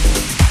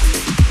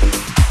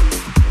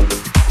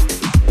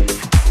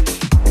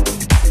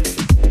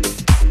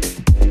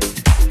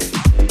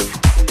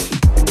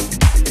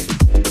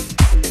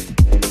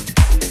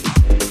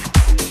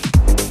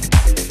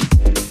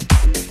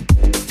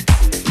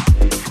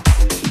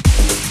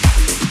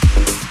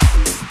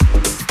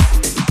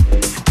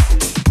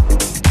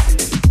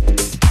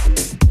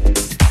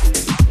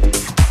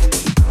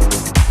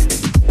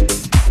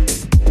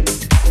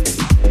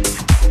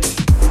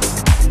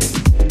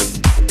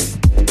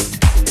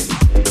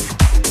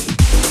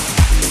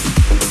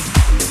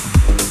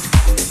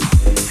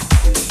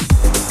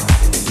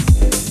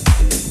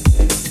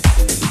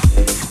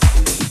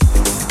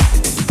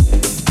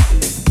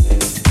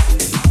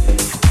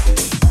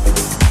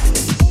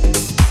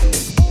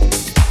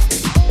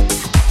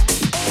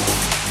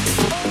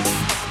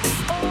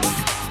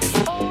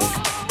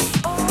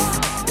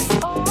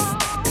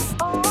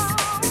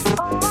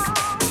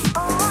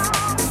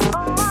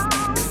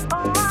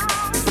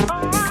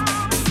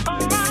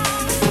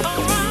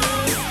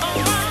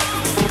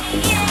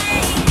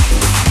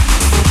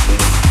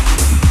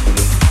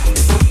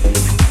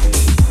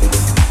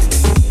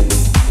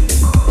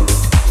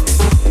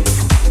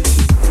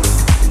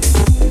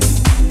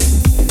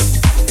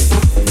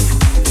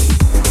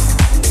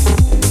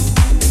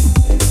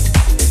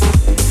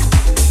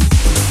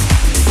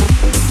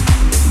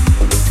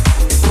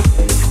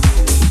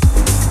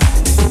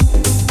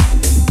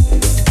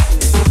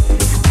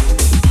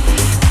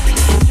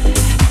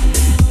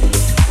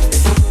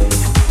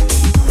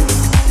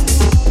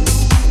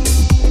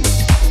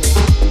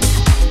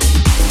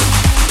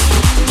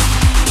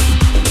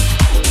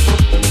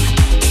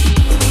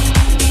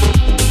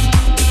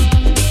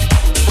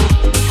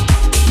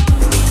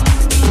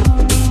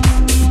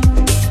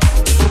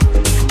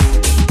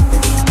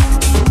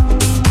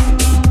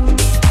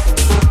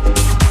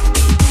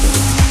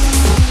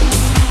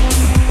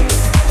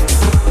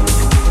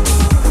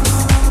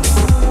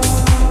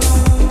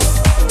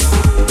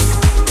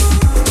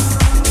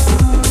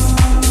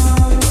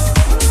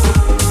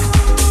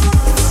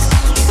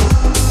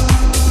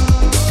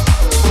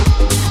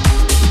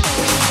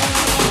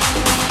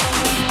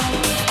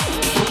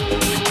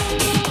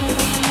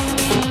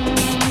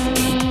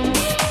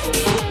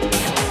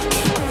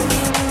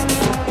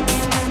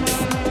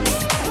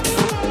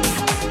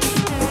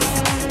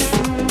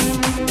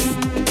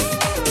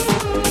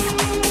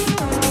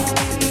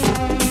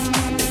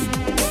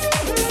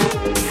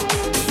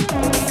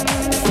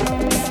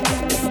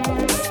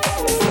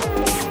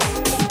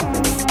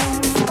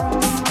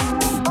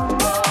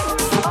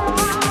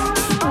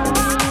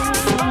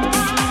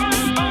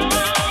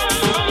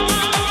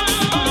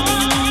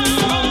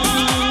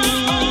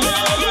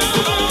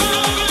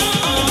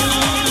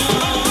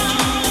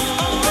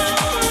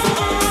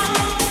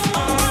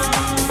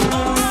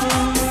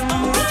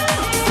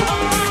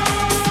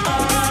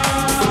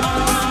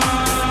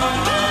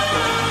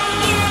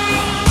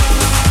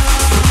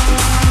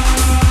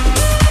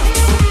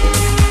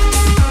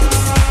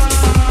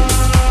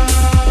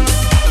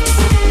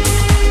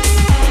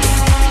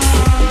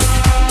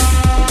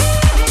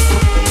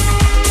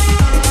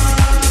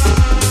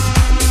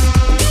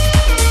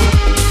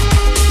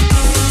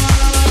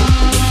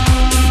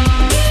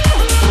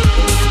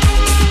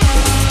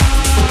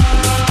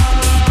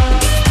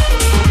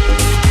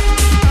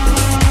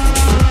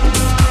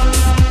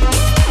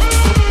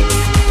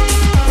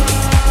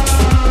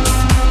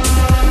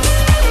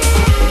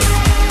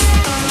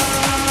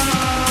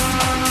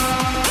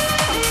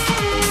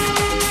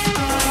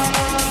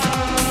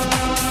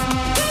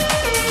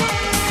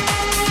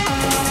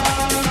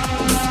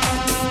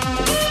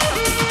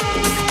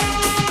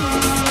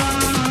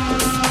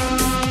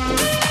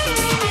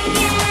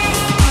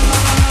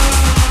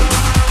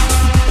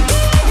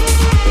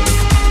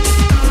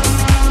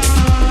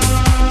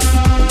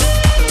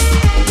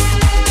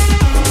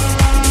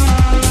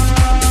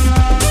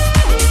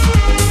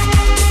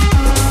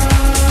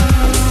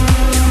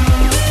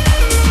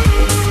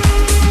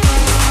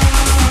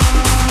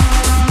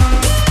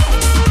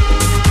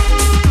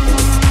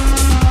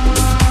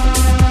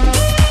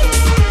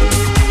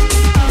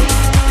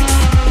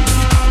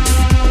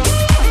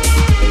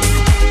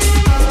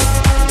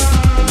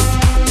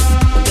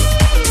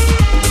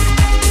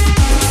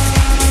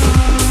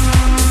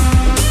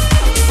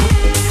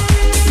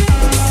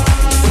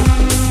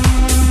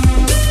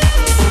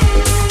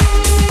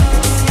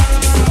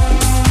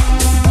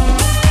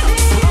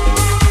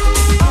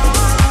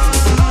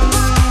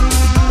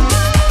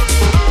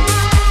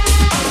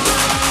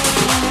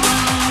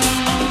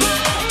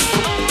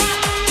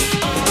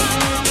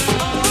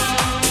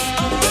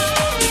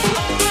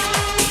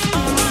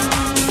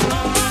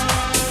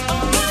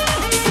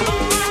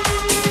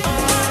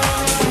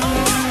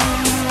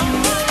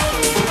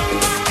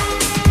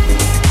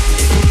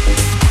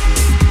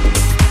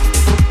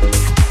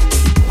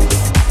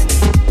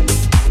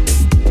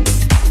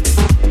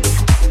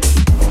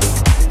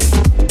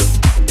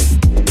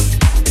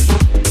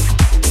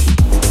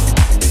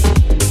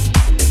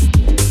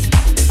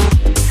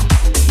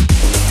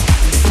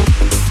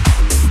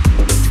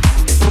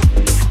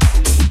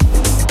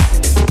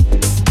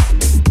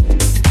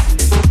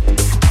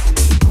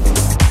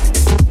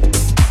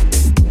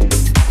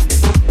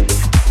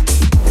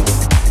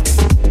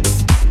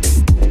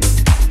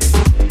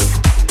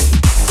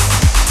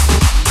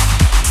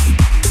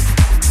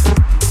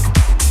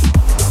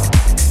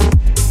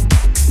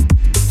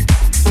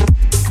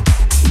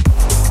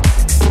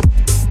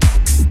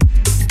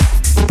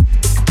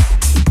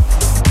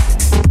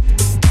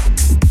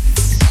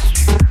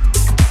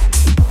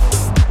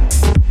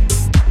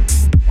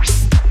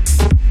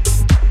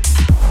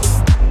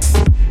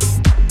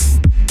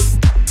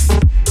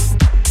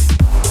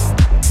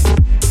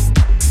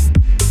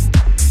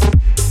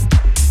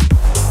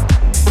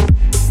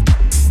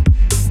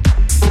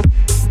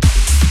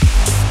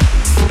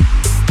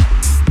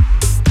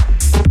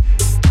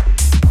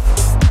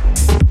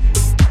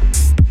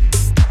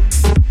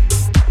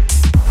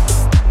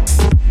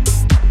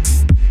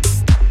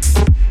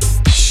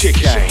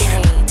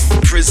 Chicane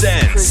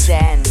presents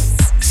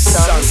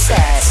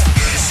Sunset.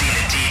 See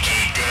the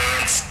DK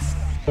dance.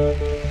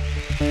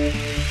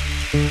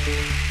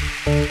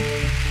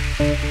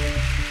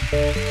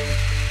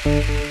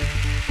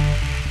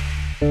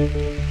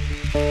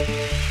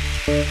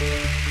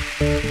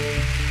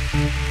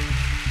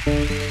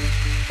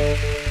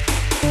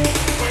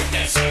 Work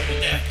that circle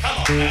there, come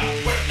on now.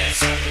 Work that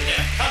circle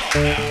there, come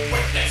on now.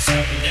 Work that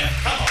circle there,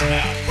 come on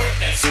now. Work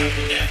that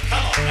circle there, come on now. Work that circle there,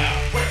 come on now.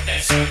 Work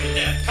that circle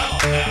there, come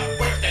on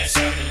now. Work that circle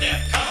there, come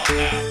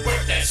on now.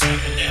 Work that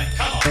circle there,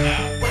 come on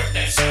now. Work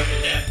that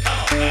circle there, come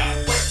on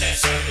now. Work that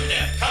circle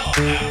there, come on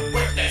now.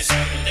 Work that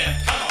circle there,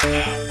 come on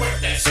now.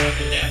 Work that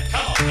circle there,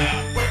 come on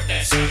now. Work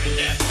that circle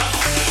there,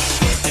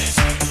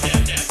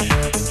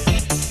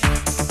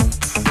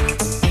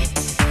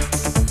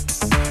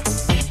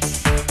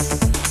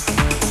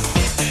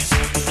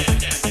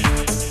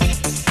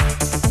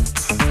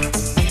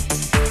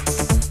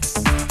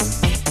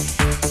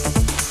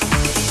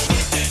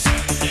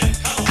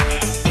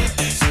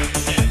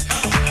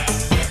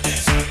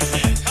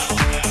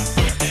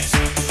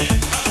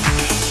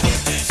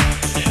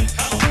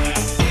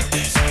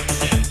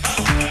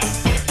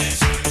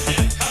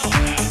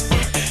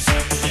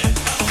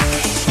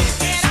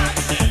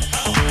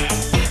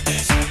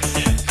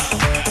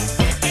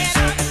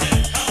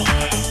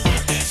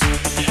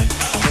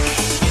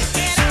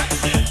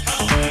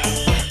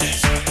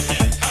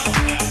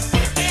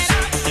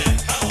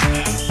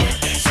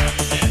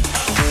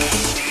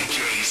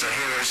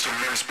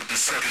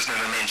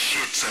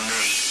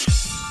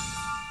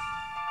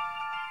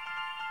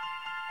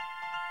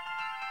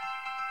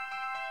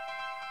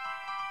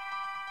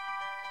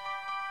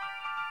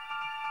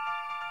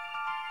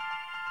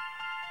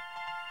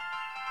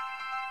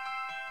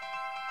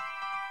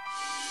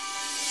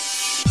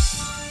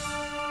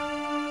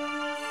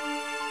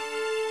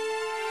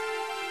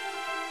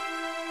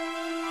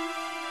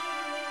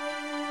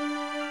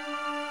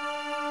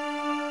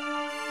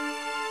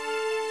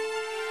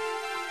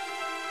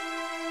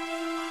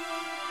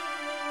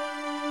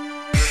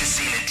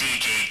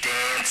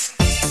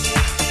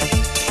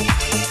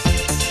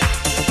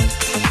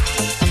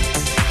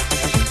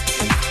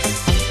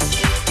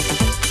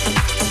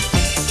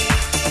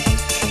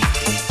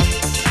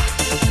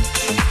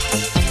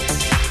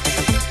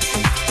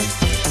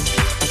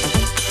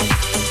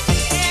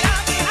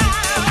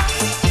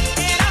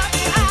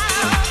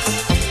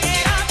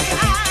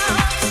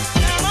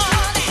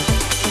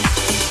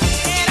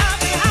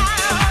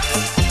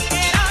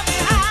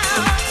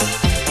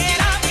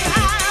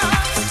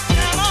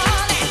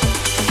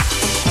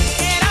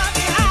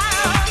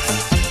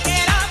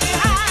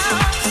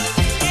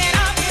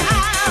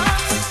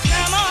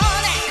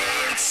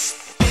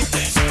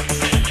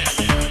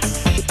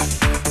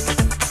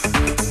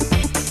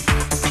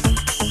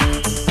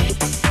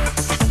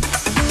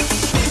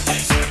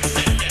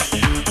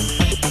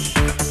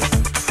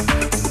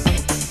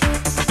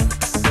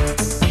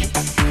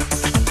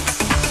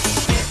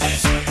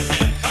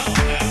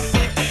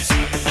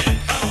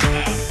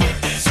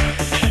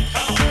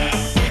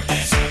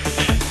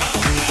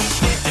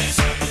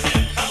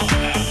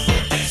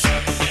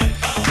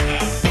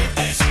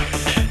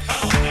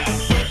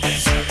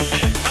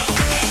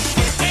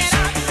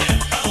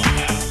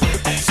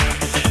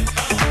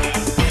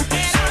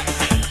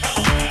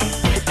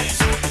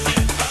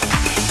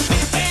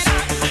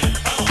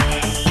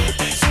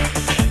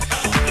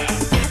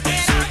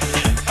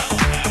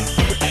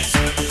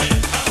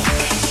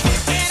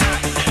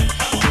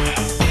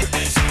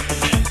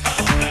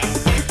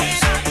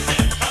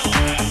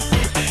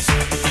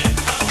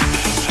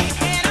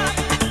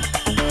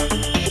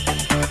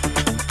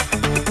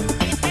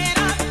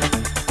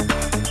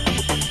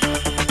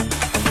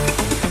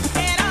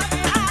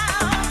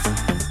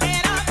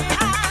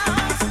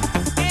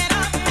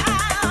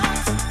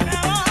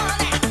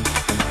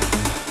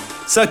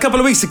 So a couple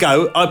of weeks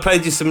ago, I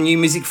played you some new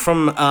music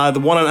from the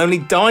one and only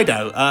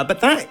Dido, but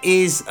that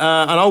is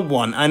an old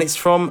one, and it's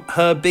from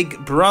her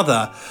big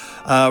brother,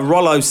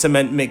 Rollo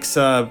cement mix,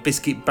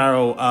 biscuit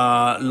barrel,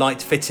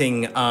 light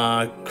fitting,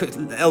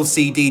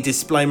 LCD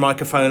display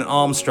microphone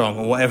Armstrong,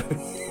 or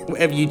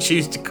whatever you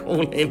choose to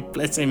call him,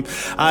 bless him.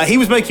 He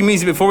was making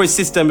music before his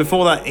sister, and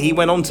before that he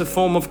went on to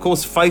form, of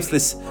course,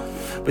 Faithless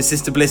with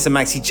Sister Bliss and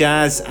Maxi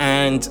Jazz,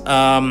 and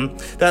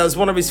that was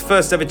one of his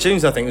first ever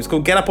tunes, I think. It was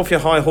called Get Up Off Your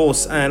High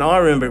Horse, and I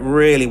remember it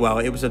really well.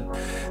 It's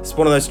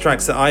one of those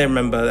tracks that I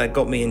remember that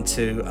got me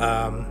into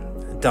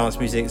dance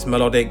music. It's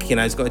melodic,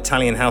 it's got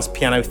Italian house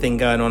piano thing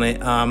going on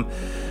it.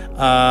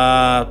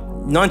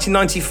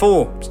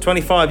 1994, it's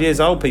 25 years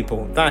old,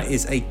 people. That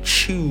is a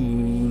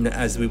tune,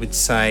 as we would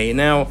say.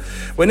 Now,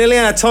 we're nearly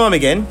out of time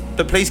again,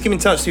 but please keep in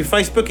touch through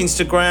Facebook,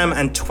 Instagram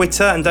and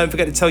Twitter, and don't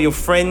forget to tell your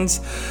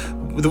friends.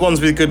 the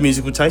ones with good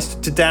musical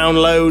taste, to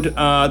download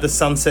the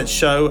Sunset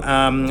Show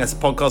as a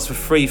podcast for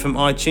free from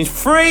iTunes.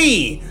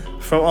 Free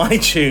from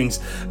iTunes,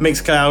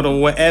 Mixcloud,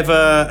 or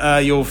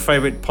wherever your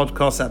favourite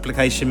podcast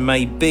application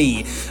may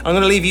be. I'm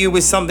going to leave you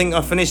with something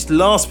I finished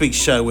last week's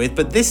show with,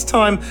 but this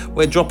time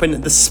we're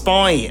dropping the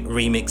Spy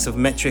remix of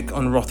Metric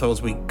on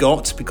Rotho's We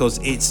Got, because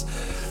it's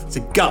a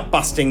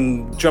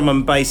gut-busting drum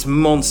and bass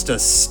monster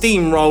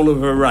steamroll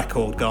of a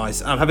record,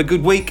 guys. Have a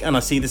good week, and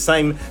I'll see you the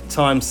same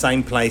time,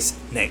 same place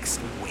next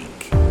week.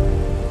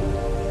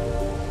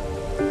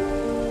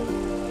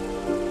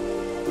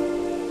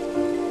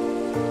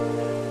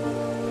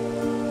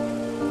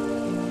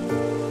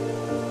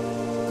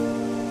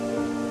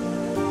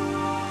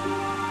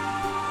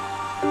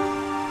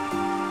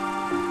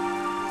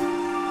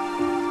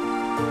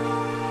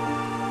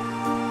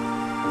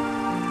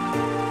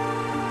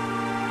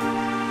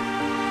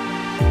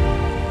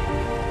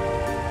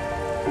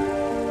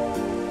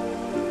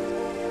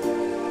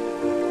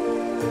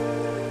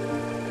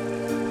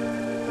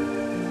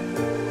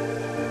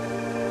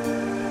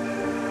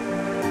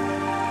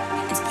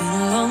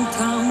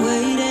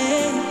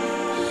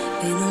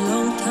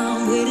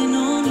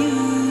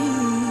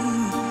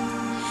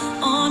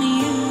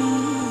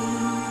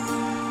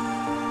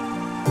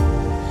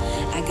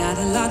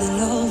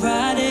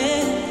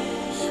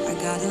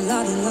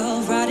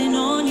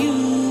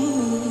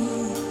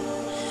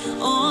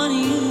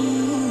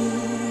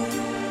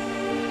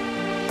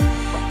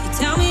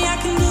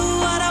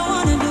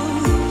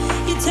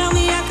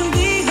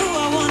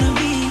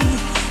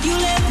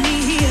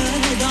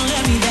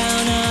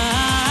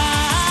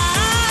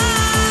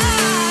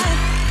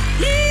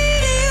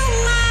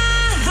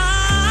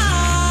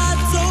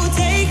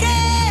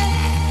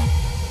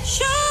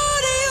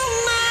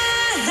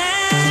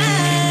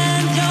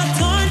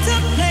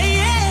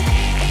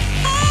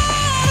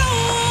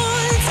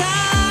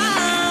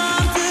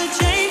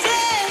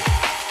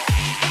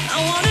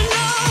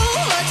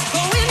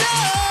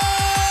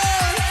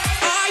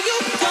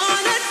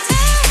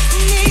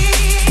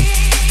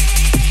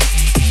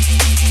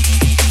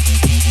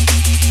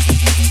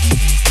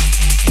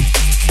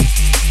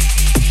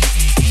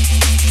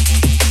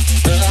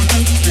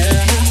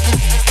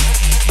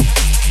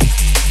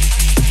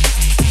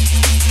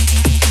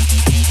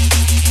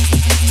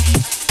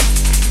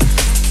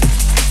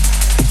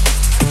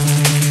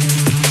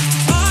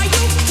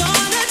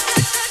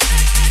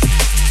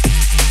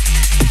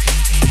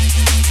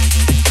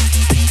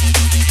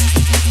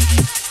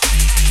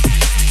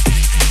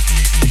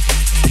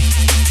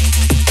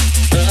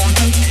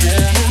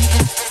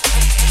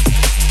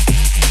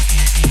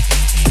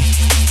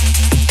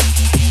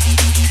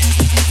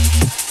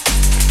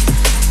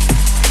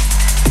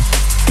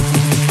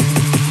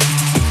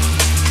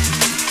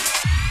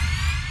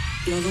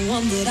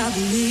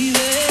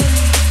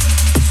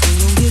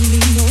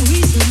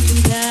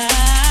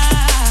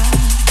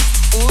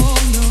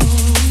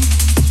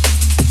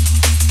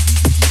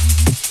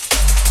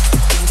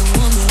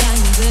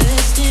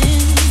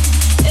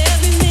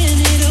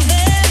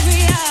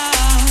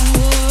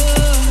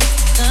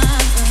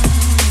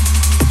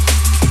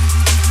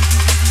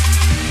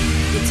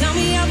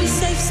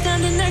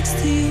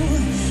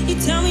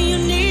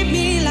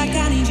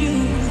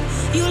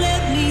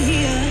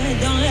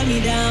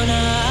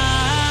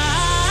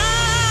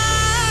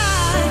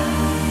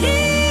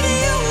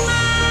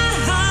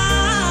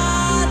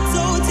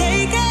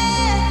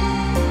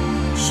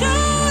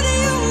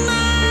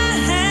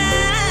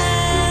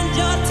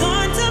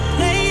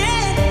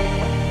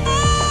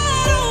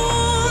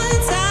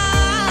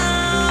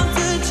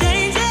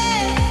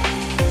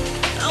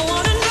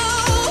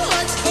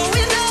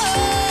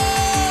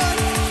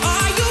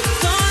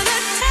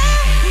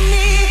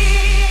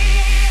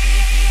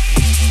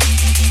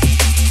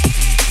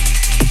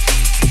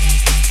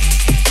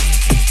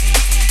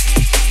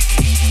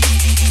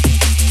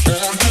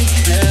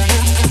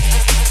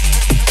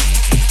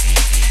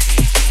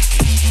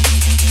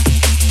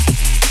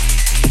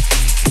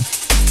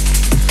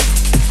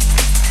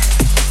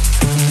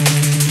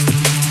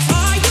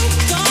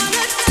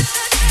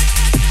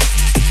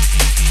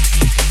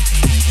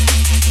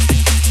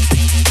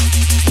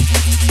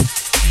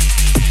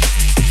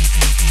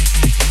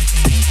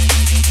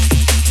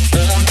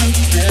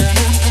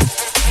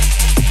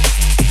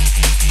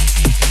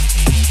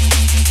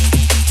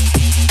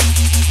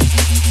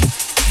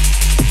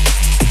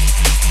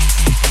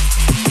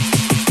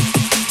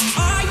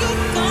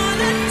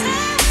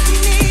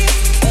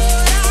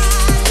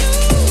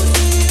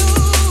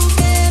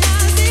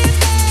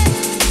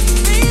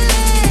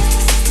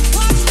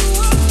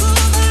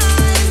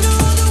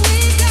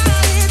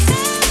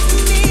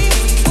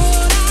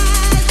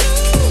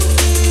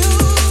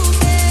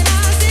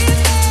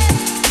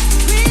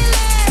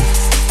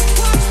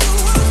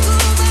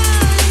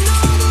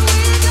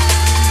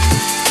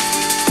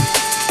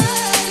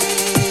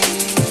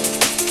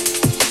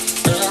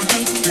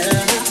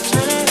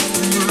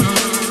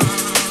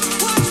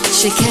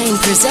 Chicane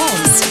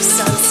presents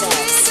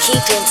Sunsets.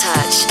 Keep in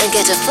touch and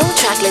get a full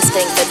track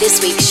listing for this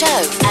week's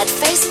show at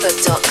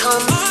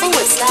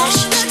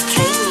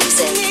facebook.com/chicane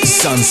music.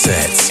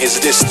 Sunsets is a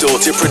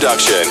Distorted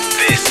production.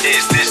 This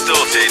is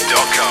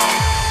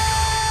distorted.com.